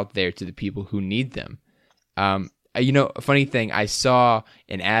products out there to the people who need them. A funny thing, I saw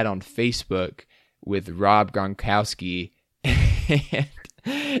an ad on Facebook with Rob Gronkowski, and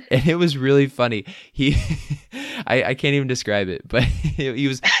it was really funny. I can't even describe it, but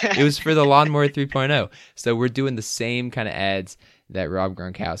it was for the Lawnmower 3.0. So we're doing the same kind of ads that Rob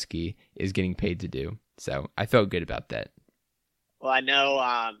Gronkowski is getting paid to do. So I felt good about that. Well, I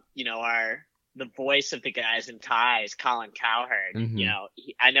know, the voice of the guys in ties, Colin Cowherd. Mm-hmm.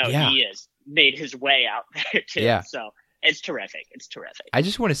 I know Yeah. he has made his way out there too. Yeah. So it's terrific. It's terrific. I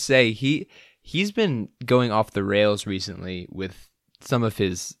just want to say he's been going off the rails recently with some of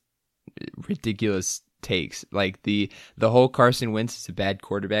his ridiculous takes, like the whole Carson Wentz is a bad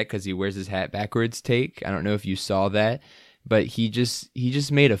quarterback because he wears his hat backwards take. I don't know if you saw that, but he just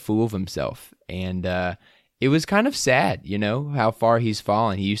made a fool of himself, and it was kind of sad, how far he's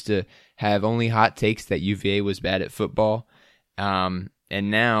fallen. He used to have only hot takes that UVA was bad at football, and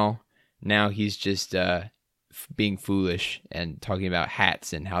now he's just being foolish and talking about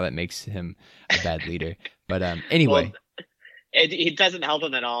hats and how that makes him a bad leader. But anyway. Well, it doesn't help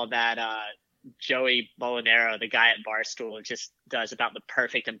him at all that Joey Molinaro, the guy at Barstool, just does about the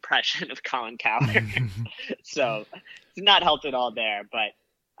perfect impression of Colin Cowherd. So it's not helped at all there. But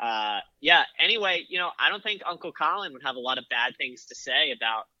anyway, I don't think Uncle Colin would have a lot of bad things to say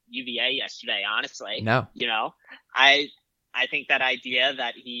about UVA yesterday, honestly. No. I think that idea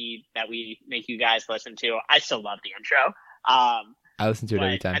that we make you guys listen to, I still love the intro. I listen to it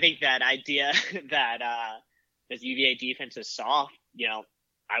every time. I think that idea that the UVA defense is soft,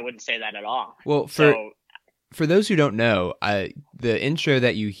 I wouldn't say that at all. Well, for those who don't know, the intro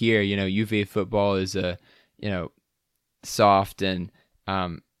that you hear, UVA football is soft and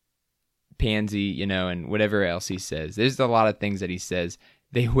pansy, and whatever else he says. There's a lot of things that he says.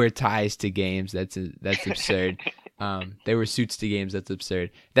 They wear ties to games. That's absurd. They wear suits to games. That's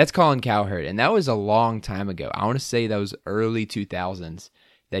absurd. That's Colin Cowherd, and that was a long time ago. I want to say that was early 2000s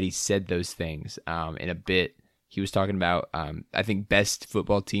that he said those things in a bit. He was talking about, I think, best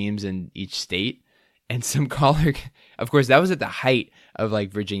football teams in each state. And some caller, of course, that was at the height of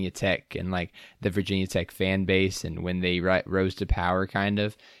like Virginia Tech and like the Virginia Tech fan base and when they rose to power, kind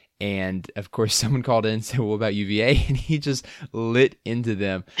of. And of course, someone called in and said, "What about UVA?" And he just lit into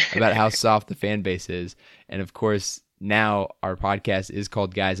them about how soft the fan base is. And of course, now our podcast is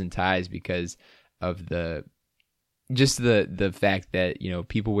called Guys in Ties because of the fact that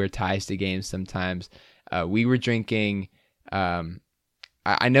people wear ties to games sometimes. We were drinking.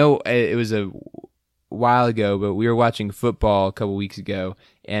 I know it was a while ago, but we were watching football a couple weeks ago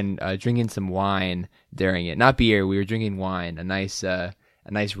and drinking some wine during it. Not beer. We were drinking wine. A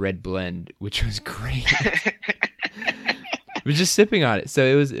nice red blend, which was great. We were just sipping on it, so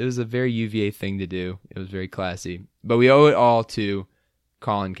it was a very UVA thing to do. It was very classy, but we owe it all to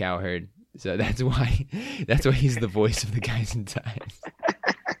Colin Cowherd. So that's why he's the voice of the Guys in Ties.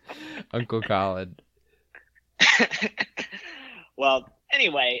 Uncle Colin. Well,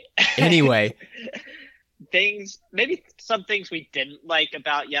 anyway, maybe some things we didn't like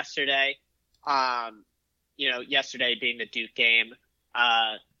about yesterday. Yesterday being the Duke game.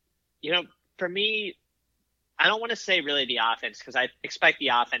 For me, I don't want to say really the offense because I expect the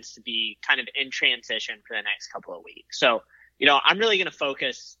offense to be kind of in transition for the next couple of weeks. So, I'm really going to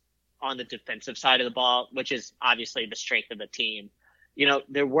focus on the defensive side of the ball, which is obviously the strength of the team.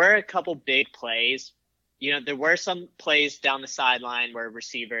 There were a couple big plays. There were some plays down the sideline where a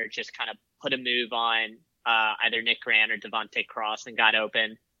receiver just kind of put a move on either Nick Grant or Devontae Cross and got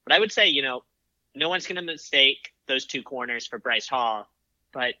open. But I would say, no one's going to mistake those two corners for Bryce Hall.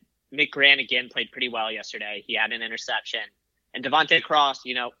 But Nick Grant, again, played pretty well yesterday. He had an interception. And Devontae Cross,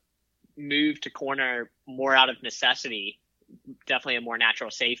 moved to corner more out of necessity. Definitely a more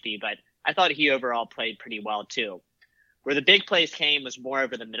natural safety. But I thought he overall played pretty well, too. Where the big plays came was more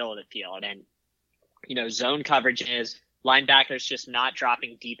over the middle of the field. And zone coverages, linebackers just not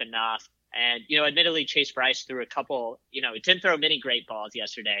dropping deep enough. And, admittedly, Chase Bryce threw a couple, he didn't throw many great balls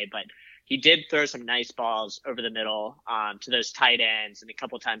yesterday, but he did throw some nice balls over the middle to those tight ends and a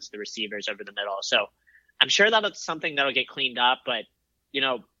couple times to the receivers over the middle. So I'm sure that's something that'll get cleaned up, but,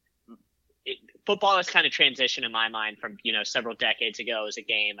 football has kind of transitioned in my mind from, several decades ago as a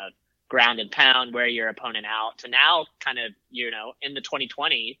game of ground and pound, wear your opponent out, to now kind of, in the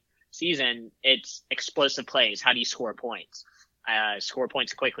 2020 season, it's explosive plays. How do you score points? Score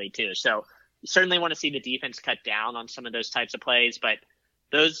points quickly too. So you certainly want to see the defense cut down on some of those types of plays, but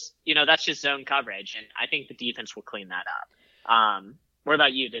those, that's just zone coverage. And I think the defense will clean that up. What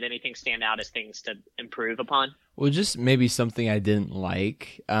about you? Did anything stand out as things to improve upon? Well, just maybe something I didn't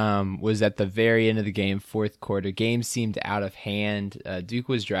like was at the very end of the game, fourth quarter. Game seemed out of hand. Duke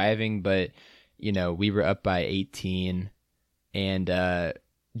was driving, but, we were up by 18. And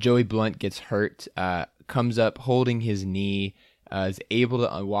Joey Blunt gets hurt, comes up holding his knee, is able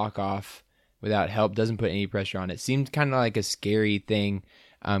to walk off without help, doesn't put any pressure on it. Seemed kind of like a scary thing.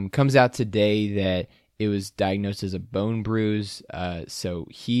 Comes out today that it was diagnosed as a bone bruise, so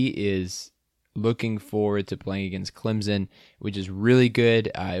he is looking forward to playing against Clemson, which is really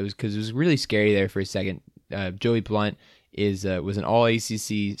good. It was really scary there for a second. Joey Blount was an all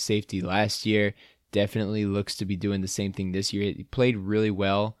ACC safety last year. Definitely looks to be doing the same thing this year. He played really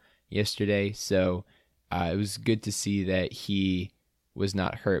well yesterday, so it was good to see that he was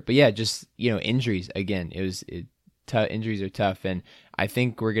not hurt. But yeah, just injuries again. Injuries are tough, and I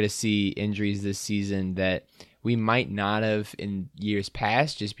think we're going to see injuries this season that we might not have in years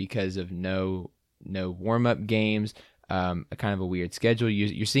past, just because of no warm-up games, a kind of a weird schedule.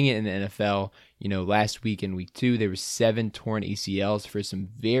 You're seeing it in the NFL. Last week in week 2, there were 7 torn ACLs for some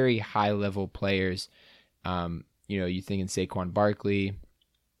very high-level players. You're thinking Saquon Barkley.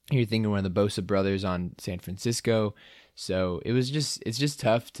 You're thinking one of the Bosa brothers on San Francisco. So it's just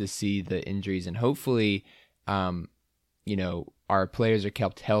tough to see the injuries, and hopefully, our players are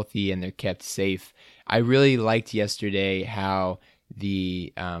kept healthy and they're kept safe. I really liked yesterday how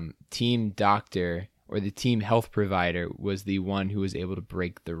the team doctor or the team health provider was the one who was able to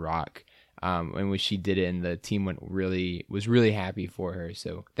break the rock, and when she did it, and the team was really happy for her.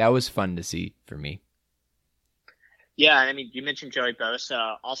 So that was fun to see for me. Yeah, I mean, you mentioned Joey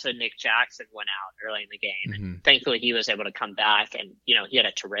Bosa. Also, Nick Jackson went out early in the game, and thankfully he was able to come back, and he had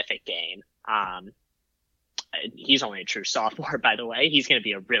a terrific game. He's only a true sophomore, by the way. He's going to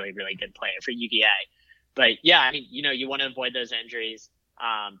be a really, really good player for UVA. But yeah, I mean, you want to avoid those injuries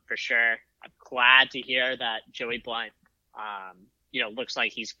for sure. I'm glad to hear that Joey Blount, looks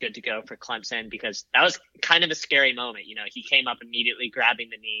like he's good to go for Clemson, because that was kind of a scary moment. He came up immediately grabbing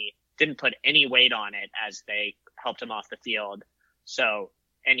the knee, didn't put any weight on it as they helped him off the field. So,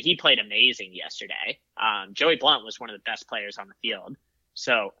 and he played amazing yesterday. Joey Blount was one of the best players on the field.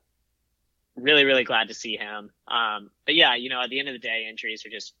 So really, really glad to see him. But yeah, at the end of the day, injuries are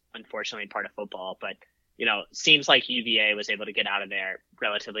just unfortunately part of football. But, seems like UVA was able to get out of there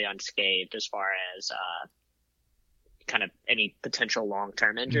relatively unscathed as far as kind of any potential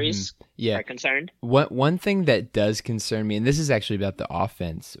long-term injuries are concerned. One thing that does concern me, and this is actually about the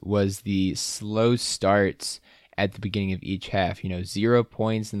offense, was the slow starts at the beginning of each half. 0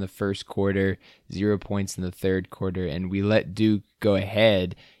 points in the first quarter, 0 points in the third quarter, and we let Duke go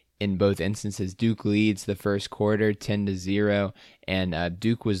ahead. In both instances, Duke leads the first quarter 10-0, and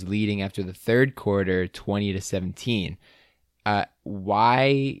Duke was leading after the third quarter 20-17.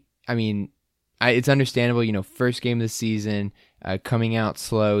 Why? I mean, it's understandable. First game of the season, coming out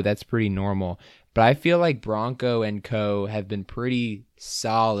slow, that's pretty normal. But I feel like Bronco and co have been pretty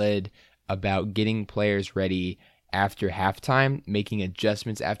solid about getting players ready after halftime, making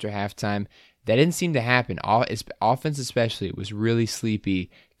adjustments after halftime. That didn't seem to happen. Offense especially, it was really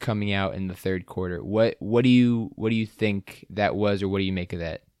sleepy coming out in the third quarter. What do you think that was, or what do you make of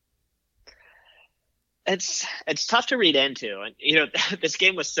that? It's tough to read into, and this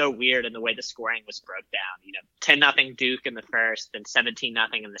game was so weird in the way the scoring was broke down. 10-0 Duke in the first, then 17-0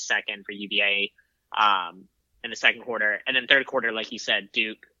 in the second for UVA in the second quarter, and then third quarter, like you said,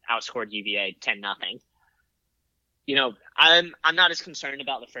 Duke outscored UVA 10-0. I'm not as concerned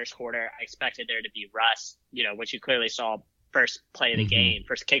about the first quarter. I expected there to be rust, which you clearly saw first play of the game,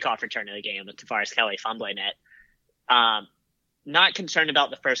 first kickoff return of the game with Tavares Kelly fumbling it. Not concerned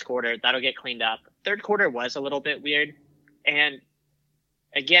about the first quarter. That'll get cleaned up. Third quarter was a little bit weird. And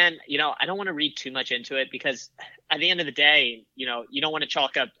again, I don't want to read too much into it, because at the end of the day, you don't want to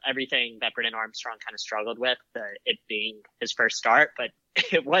chalk up everything that Brennan Armstrong kind of struggled with, it being his first start, but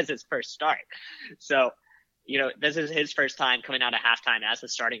it was his first start. So, this is his first time coming out of halftime as the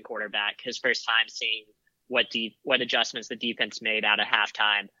starting quarterback, his first time seeing what adjustments the defense made out of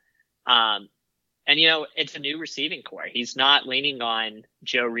halftime. And, it's a new receiving core. He's not leaning on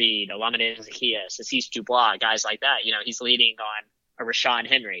Joe Reed, Olamide Zaccheaus, Assis Dubois, guys like that. He's leaning on a Rashawn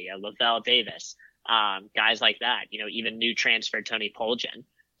Henry, a Lavelle Davis, guys like that, even new transfer Tony Poljan.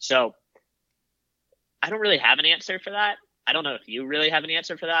 So I don't really have an answer for that. I don't know if you really have an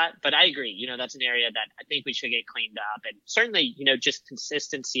answer for that, but I agree. That's an area that I think we should get cleaned up, and certainly, just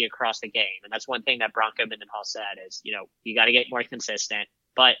consistency across the game. And that's one thing that Bronco Mendenhall said is, you got to get more consistent,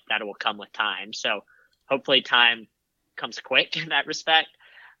 but that will come with time. So hopefully time comes quick in that respect.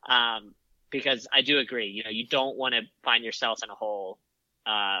 Because I do agree, you don't want to find yourself in a hole,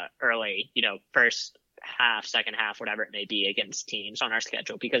 early, first half, second half, whatever it may be against teams on our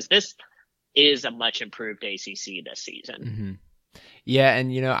schedule, because this is a much improved ACC this season. Mm-hmm. Yeah,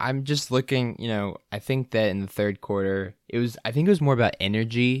 and I'm just looking. I think that in the third quarter, I think it was more about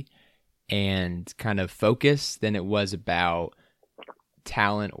energy and kind of focus than it was about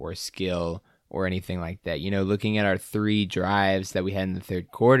talent or skill or anything like that. Looking at our 3 drives that we had in the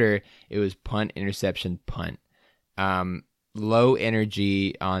third quarter, it was punt, interception, punt. low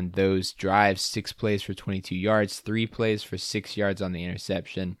energy on those drives. 6 plays for 22 yards, 3 plays for 6 yards on the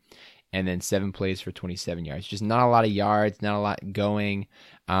interception, and then 7 plays for 27 yards. Just not a lot of yards, not a lot going.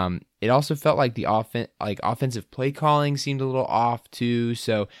 It also felt like the offensive play calling seemed a little off too.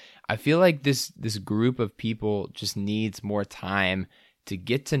 So I feel like this group of people just needs more time to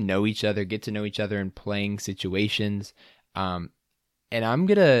get to know each other in playing situations. And I'm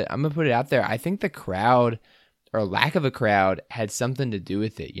gonna put it out there. I think the crowd, or lack of a crowd, had something to do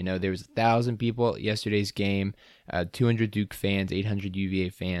with it. You know, there was 1,000 people at yesterday's game, 200 Duke fans, 800 UVA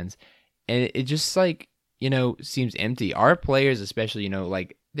fans, and it just like, you know, seems empty. Our players, especially, you know,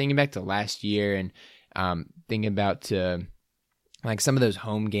 like thinking back to last year and thinking about like some of those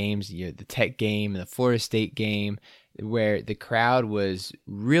home games, you know, the Tech game and the Florida State game, where the crowd was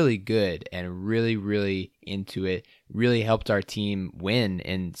really good and really, really into it, really helped our team win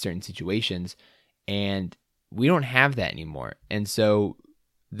in certain situations. And we don't have that anymore. And so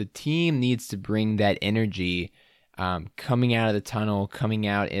the team needs to bring that energy coming out of the tunnel, coming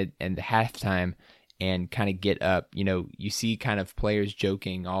out at the halftime, and kind of get up. You know, you see kind of players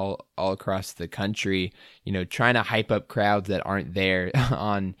joking all across the country, you know, trying to hype up crowds that aren't there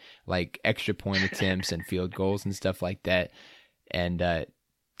on like extra point attempts and field goals and stuff like that. And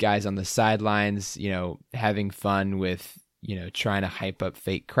guys on the sidelines, you know, having fun with, you know, trying to hype up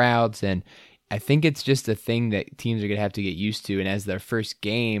fake crowds. And I think it's just a thing that teams are going to have to get used to. And as their first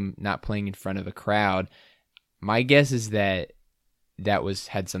game, not playing in front of a crowd, my guess is that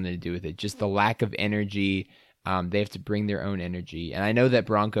had something to do with it. Just the lack of energy. They have to bring their own energy. And I know that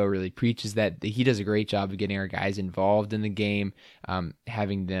Bronco really preaches that. He does a great job of getting our guys involved in the game,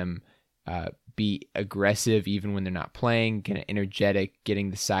 having them be aggressive even when they're not playing, kind of energetic,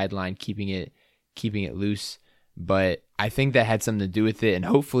 getting the sideline, keeping it loose. But I think that had something to do with it. And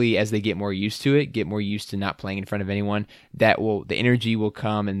hopefully as they get more used to it, get more used to not playing in front of anyone, the energy will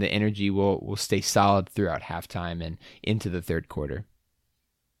come, and the energy will stay solid throughout halftime and into the third quarter.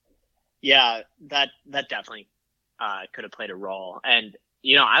 Yeah, that definitely could have played a role. And,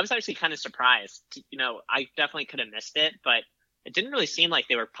 you know, I was actually kind of surprised. You know, I definitely could have missed it, but it didn't really seem like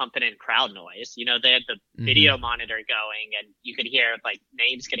they were pumping in crowd noise. You know, they had the video monitor going, and you could hear like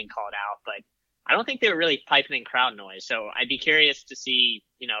names getting called out, but I don't think they were really piping in crowd noise. So I'd be curious to see,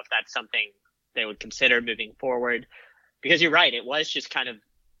 you know, if that's something they would consider moving forward, because you're right. It was just kind of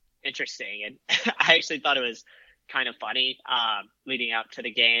interesting. And I actually thought it was kind of funny. Leading up to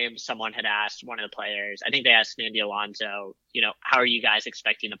the game, someone had asked one of the players, I think they asked Andy Alonso, you know, how are you guys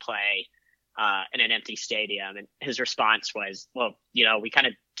expecting to play in an empty stadium? And his response was, well, you know, we kind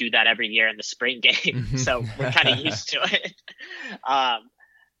of do that every year in the spring game. So we're kind of used to it.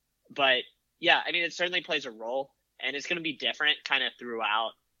 But yeah, I mean, it certainly plays a role, and it's going to be different kind of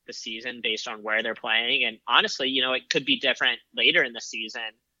throughout the season based on where they're playing. And honestly, you know, it could be different later in the season,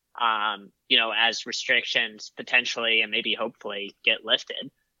 you know, as restrictions potentially and maybe hopefully get lifted.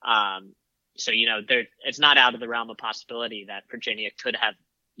 So, you know, it's not out of the realm of possibility that Virginia could have,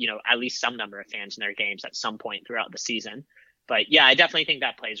 you know, at least some number of fans in their games at some point throughout the season. But yeah, I definitely think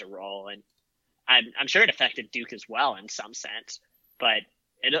that plays a role. And I'm sure it affected Duke as well in some sense, but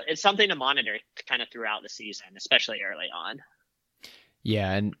it's something to monitor kind of throughout the season, especially early on.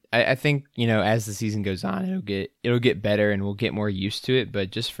 Yeah, and I think, you know, as the season goes on, it'll get better and we'll get more used to it.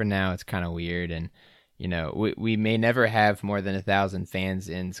 But just for now, it's kind of weird. And, you know, we may never have more than 1,000 fans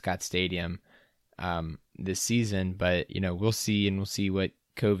in Scott Stadium this season. But, you know, we'll see, and we'll see what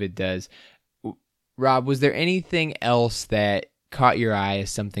COVID does. Rob, was there anything else that caught your eye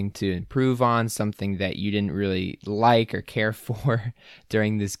as something to improve on, something that you didn't really like or care for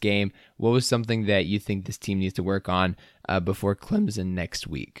during this game? What was something that you think this team needs to work on before Clemson next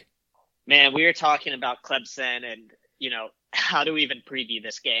week? Man, we were talking about Clemson and, you know, how to even preview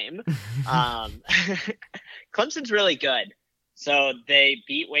this game. Clemson's really good. So they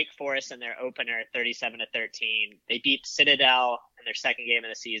beat Wake Forest in their opener 37-13. They beat Citadel in their second game of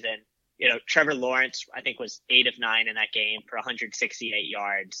the season. You know, Trevor Lawrence, I think, was 8 of 9 in that game for 168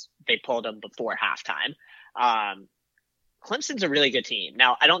 yards. They pulled him before halftime. Clemson's a really good team.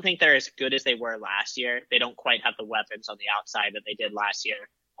 Now, I don't think they're as good as they were last year. They don't quite have the weapons on the outside that they did last year,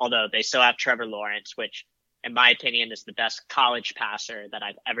 although they still have Trevor Lawrence, which, in my opinion, is the best college passer that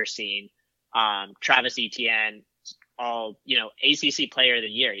I've ever seen. Travis Etienne, all, you know, ACC player of the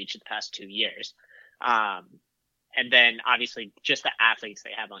year each of the past 2 years. And then obviously just the athletes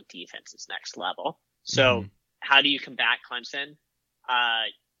they have on defense is next level. So how do you combat Clemson?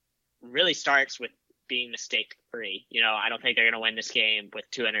 Really starts with being mistake free. You know, I don't think they're going to win this game with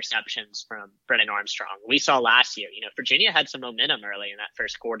 2 interceptions from Brennan Armstrong. We saw last year, you know, Virginia had some momentum early in that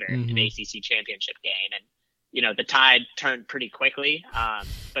first quarter in the ACC championship game, and the tide turned pretty quickly,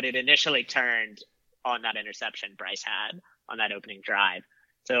 but it initially turned on that interception Bryce had on that opening drive.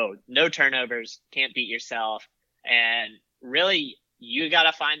 So no turnovers, can't beat yourself. And really, you got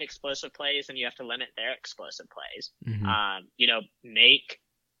to find explosive plays, and you have to limit their explosive plays. Make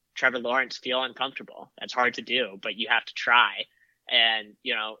Trevor Lawrence feel uncomfortable. That's hard to do, but you have to try. And,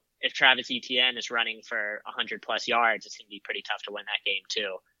 if Travis Etienne is running for 100+ yards, it's going to be pretty tough to win that game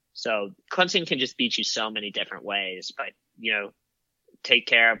too. So Clemson can just beat you so many different ways, but, take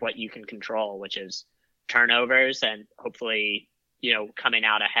care of what you can control, which is turnovers and hopefully, coming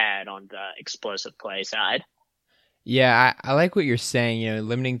out ahead on the explosive play side. Yeah, I like what you're saying,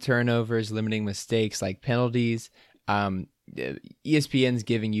 limiting turnovers, limiting mistakes like penalties. ESPN's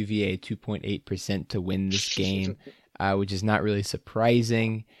giving UVA 2.8% to win this game, which is not really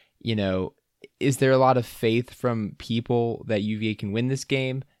surprising. Is there a lot of faith from people that UVA can win this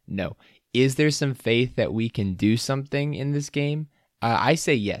game? No. Is there some faith that we can do something in this game? I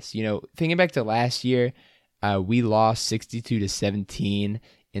say yes. Thinking back to last year, we lost 62-17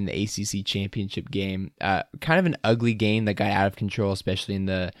 in the ACC championship game. Kind of an ugly game that got out of control, especially in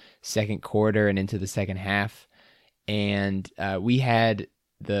the second quarter and into the second half. And we had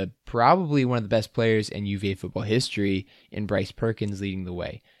probably one of the best players in UVA football history in Bryce Perkins leading the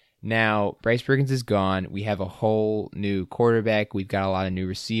way. Now, Bryce Perkins is gone. We have a whole new quarterback. We've got a lot of new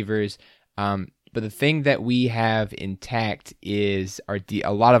receivers. But the thing that we have intact is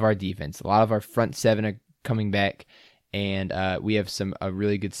a lot of our defense. A lot of our front seven are coming back, and we have a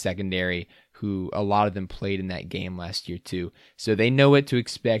really good secondary who a lot of them played in that game last year too. So they know what to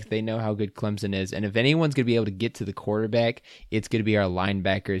expect. They know how good Clemson is. And if anyone's going to be able to get to the quarterback, it's going to be our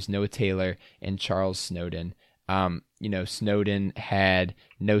linebackers, Noah Taylor and Charles Snowden. Snowden had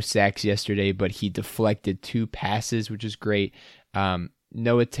no sacks yesterday, but he deflected 2 passes, which is great.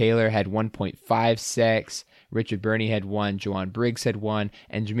 Noah Taylor had 1.5 sacks. Richard Burney had 1. Juwan Briggs had 1.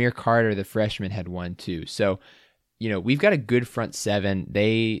 And Jameer Carter, the freshman, had 1 too. So, we've got a good front seven.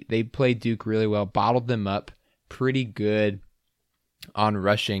 They played Duke really well, bottled them up pretty good on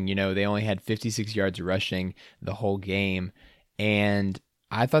rushing. They only had 56 yards rushing the whole game. And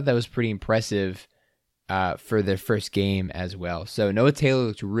I thought that was pretty impressive for their first game as well. So Noah Taylor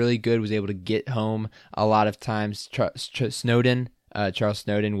looked really good, was able to get home a lot of times. Charles Snowden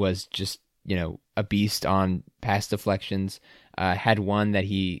was just, a beast on pass deflections. Had one that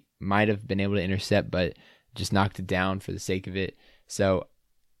he might have been able to intercept, but just knocked it down for the sake of it. So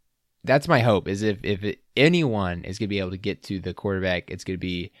that's my hope, is if anyone is going to be able to get to the quarterback, it's going to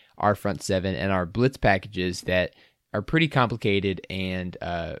be our front seven and our blitz packages that are pretty complicated, and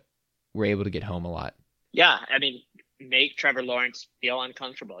we're able to get home a lot. Yeah, make Trevor Lawrence feel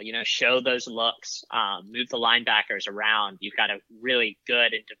uncomfortable. Show those looks, move the linebackers around. You've got a really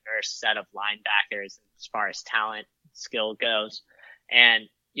good and diverse set of linebackers as far as talent, skill goes. And,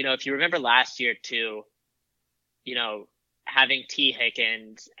 if you remember last year too, having T.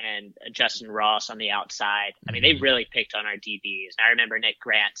 Higgins and Justin Ross on the outside, they really picked on our DBs. And I remember Nick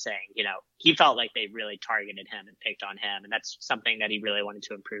Grant saying, he felt like they really targeted him and picked on him. And that's something that he really wanted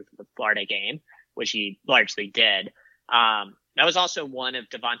to improve for the Florida game, which he largely did. That was also one of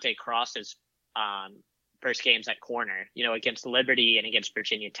Devontae Cross's first games at corner, against Liberty and against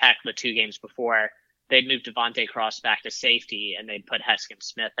Virginia Tech, the 2 games before. They'd moved Devontae Cross back to safety, and they'd put Heskin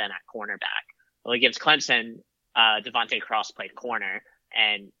Smith in at cornerback. Well, against Clemson, Devontae Cross played corner,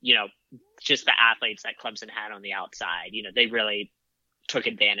 and, just the athletes that Clemson had on the outside, they really took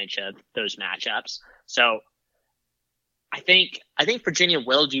advantage of those matchups. So I think Virginia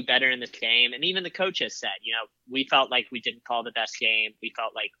will do better in this game. And even the coaches said, we felt like we didn't call the best game. We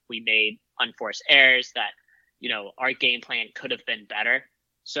felt like we made unforced errors, that, our game plan could have been better.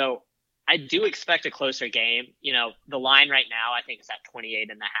 So I do expect a closer game. The line right now, I think, is at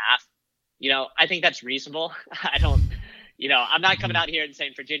 28.5. I think that's reasonable. I'm not coming out here and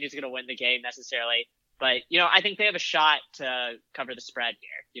saying Virginia's going to win the game necessarily, but, I think they have a shot to cover the spread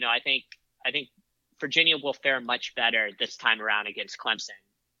here. I think Virginia will fare much better this time around against Clemson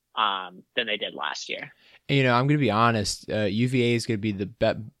than they did last year. And, I'm going to be honest. UVA is going to be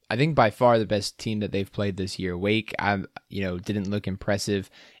I think by far the best team that they've played this year. Wake, didn't look impressive,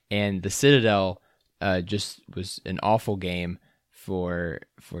 and the Citadel just was an awful game for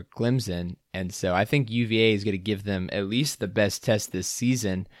Clemson. And so I think UVA is going to give them at least the best test this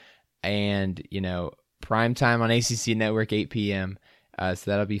season. And prime time on ACC Network, 8 p.m. So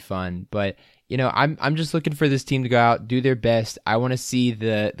that'll be fun. But I'm just looking for this team to go out, do their best. I want to see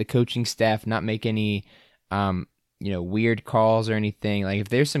the coaching staff not make any weird calls or anything. Like, if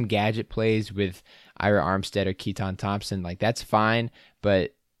there's some gadget plays with Ira Armstead or Keaton Thompson, like, that's fine.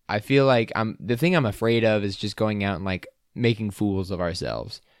 But I feel like the thing I'm afraid of is just going out and like making fools of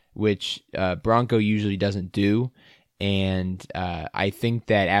ourselves, which Bronco usually doesn't do. And I think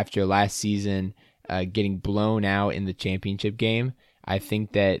that after last season getting blown out in the championship game, I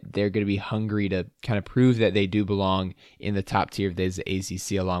think that they're going to be hungry to kind of prove that they do belong in the top tier of the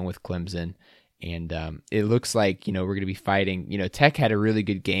ACC along with Clemson. And it looks like, we're going to be fighting. Tech had a really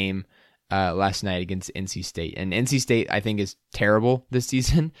good game last night against NC State. And NC State, I think, is terrible this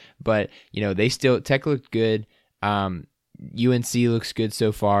season. But, Tech looked good. UNC looks good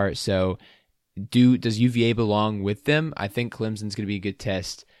so far. So does UVA belong with them? I think Clemson's going to be a good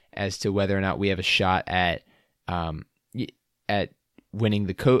test as to whether or not we have a shot at winning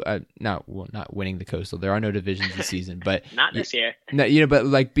the not winning the Coastal. There are no divisions this season, but not this year. No, but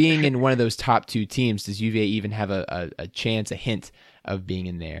like being in one of those top two teams, does UVA even have a chance, a hint of being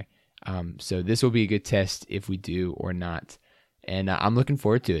in there? So this will be a good test if we do or not, and I'm looking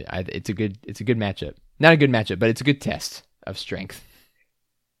forward to it. It's a good matchup. Not a good matchup, but it's a good test of strength.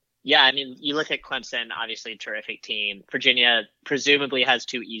 Yeah, I mean, you look at Clemson, obviously a terrific team. Virginia presumably has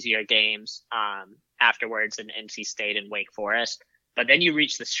two easier games afterwards in NC State and Wake Forest. But then you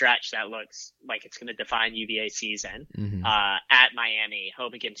reach the stretch that looks like it's going to define UVA's season at Miami,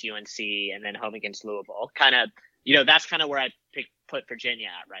 home against UNC, and then home against Louisville. Kind of, that's kind of where I put Virginia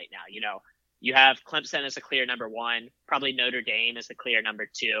at right now. You have Clemson as a clear number one, probably Notre Dame as the clear number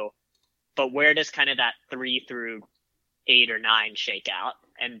two. But where does kind of that 3 through 8 or 9 shake out?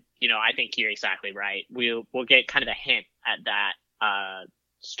 And, I think you're exactly right. We'll get kind of a hint at that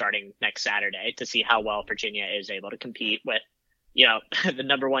starting next Saturday to see how well Virginia is able to compete with, the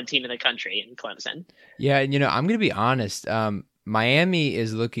number one team in the country in Clemson. Yeah, and I'm going to be honest. Miami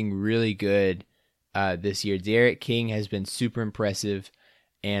is looking really good this year. Derek King has been super impressive,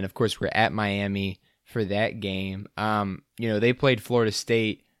 and of course we're at Miami for that game. They played Florida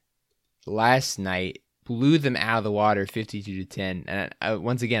State last night, blew them out of the water 52-10. And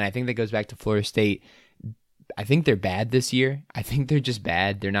once again, I think that goes back to Florida State. I think they're bad this year. I think they're just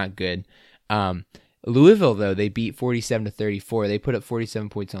bad. They're not good. Louisville, though, they beat 47-34. They put up 47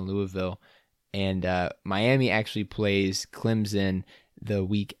 points on Louisville. And Miami actually plays Clemson the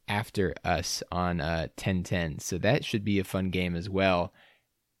week after us on 10-10. So that should be a fun game as well.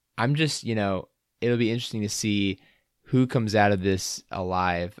 I'm just, it'll be interesting to see who comes out of this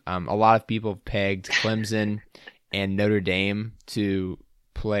alive. A lot of people have pegged Clemson and Notre Dame to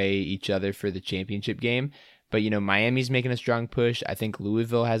play each other for the championship game. But, Miami's making a strong push. I think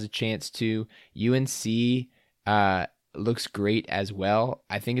Louisville has a chance to. UNC looks great as well.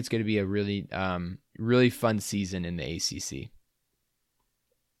 I think it's going to be a really, really fun season in the ACC.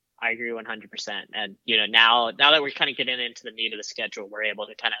 I agree 100%. And, now that we're kind of getting into the meat of the schedule, we're able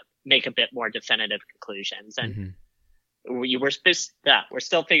to kind of make a bit more definitive conclusions. And we're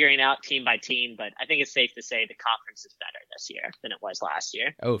still figuring out team by team, but I think it's safe to say the conference is better this year than it was last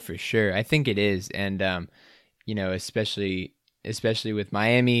year. Oh, for sure. I think it is. And, especially with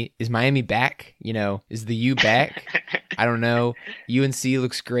Miami. Is Miami back? Is the U back? I don't know. UNC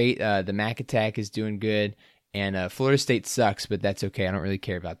looks great. The Mac Attack is doing good. And Florida State sucks, but that's okay. I don't really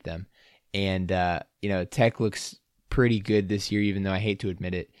care about them. And, Tech looks pretty good this year, even though I hate to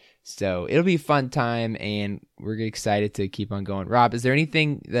admit it. So it'll be a fun time, and we're excited to keep on going. Rob, is there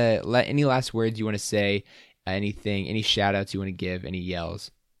anything any last words you want to say? Any shout outs you want to give? Any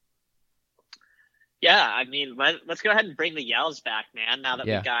yells? Yeah, I mean, let's go ahead and bring the yells back, man. Now that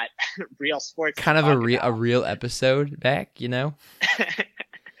we got real sports, kind of a real episode back,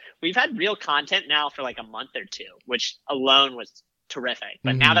 We've had real content now for like a month or two, which alone was terrific.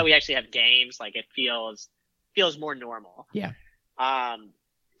 But now that we actually have games, like it feels more normal. Yeah.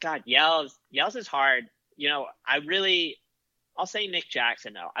 God, yells is hard. I'll say Nick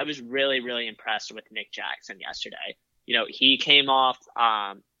Jackson though. I was really, really impressed with Nick Jackson yesterday. He came off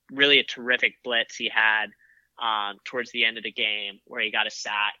really a terrific blitz he had towards the end of the game where he got a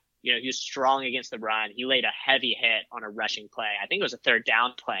sack. He was strong against the run. He laid a heavy hit on a rushing play. I think it was a third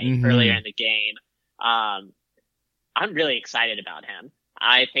down play earlier in the game. I'm really excited about him.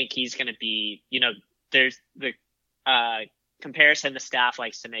 I think he's going to be, there's the comparison the staff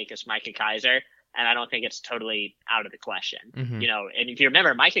likes to make is Micah Kiser, and I don't think it's totally out of the question. And if you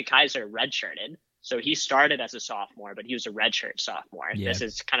remember, Micah Kiser redshirted. So he started as a sophomore, but he was a redshirt sophomore. Yeah. This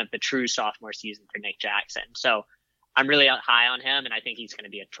is kind of the true sophomore season for Nick Jackson. So I'm really high on him, and I think he's going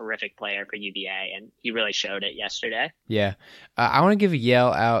to be a terrific player for UVA, and he really showed it yesterday. Yeah. I want to give a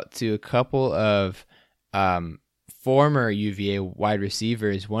yell out to a couple of former UVA wide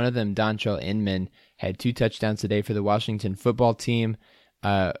receivers. One of them, Dontrell Inman, had 2 touchdowns today for the Washington football team,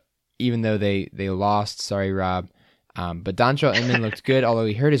 even though they lost. Sorry, Rob. But Dontrell Inman looked good, although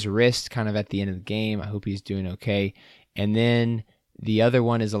he hurt his wrist kind of at the end of the game. I hope he's doing okay. And then the other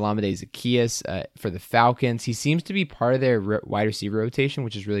one is Olamide Zaccheaus for the Falcons. He seems to be part of their wide receiver rotation,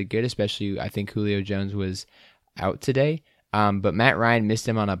 which is really good, especially I think Julio Jones was out today. But Matt Ryan missed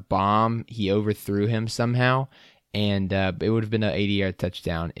him on a bomb. He overthrew him somehow, and it would have been an 80-yard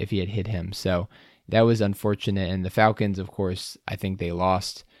touchdown if he had hit him. So that was unfortunate. And the Falcons, of course, I think they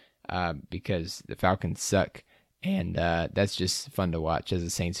lost because the Falcons suck. And that's just fun to watch as a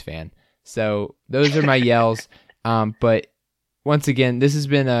Saints fan. So those are my yells. But once again, this has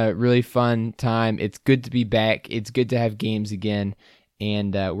been a really fun time. It's good to be back. It's good to have games again.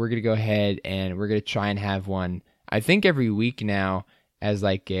 And we're going to go ahead and we're going to try and have one, I think, every week now as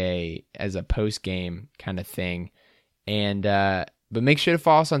a post-game kind of thing. And but make sure to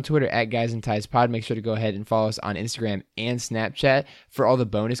follow us on Twitter at Guys and Ties Pod. Make sure to go ahead and follow us on Instagram and Snapchat for all the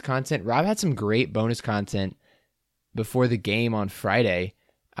bonus content. Rob had some great bonus content before the game on Friday,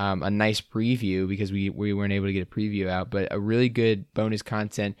 a nice preview because we weren't able to get a preview out, but a really good bonus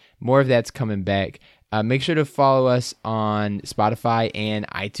content. More of that's coming back. Make sure to follow us on Spotify and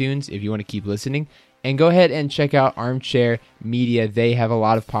iTunes if you want to keep listening. And go ahead and check out Armchair Media. They have a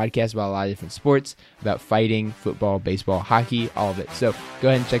lot of podcasts about a lot of different sports, about fighting, football, baseball, hockey, all of it. So go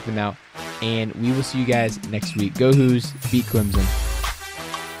ahead and check them out. And we will see you guys next week. Go Hoos, beat Clemson.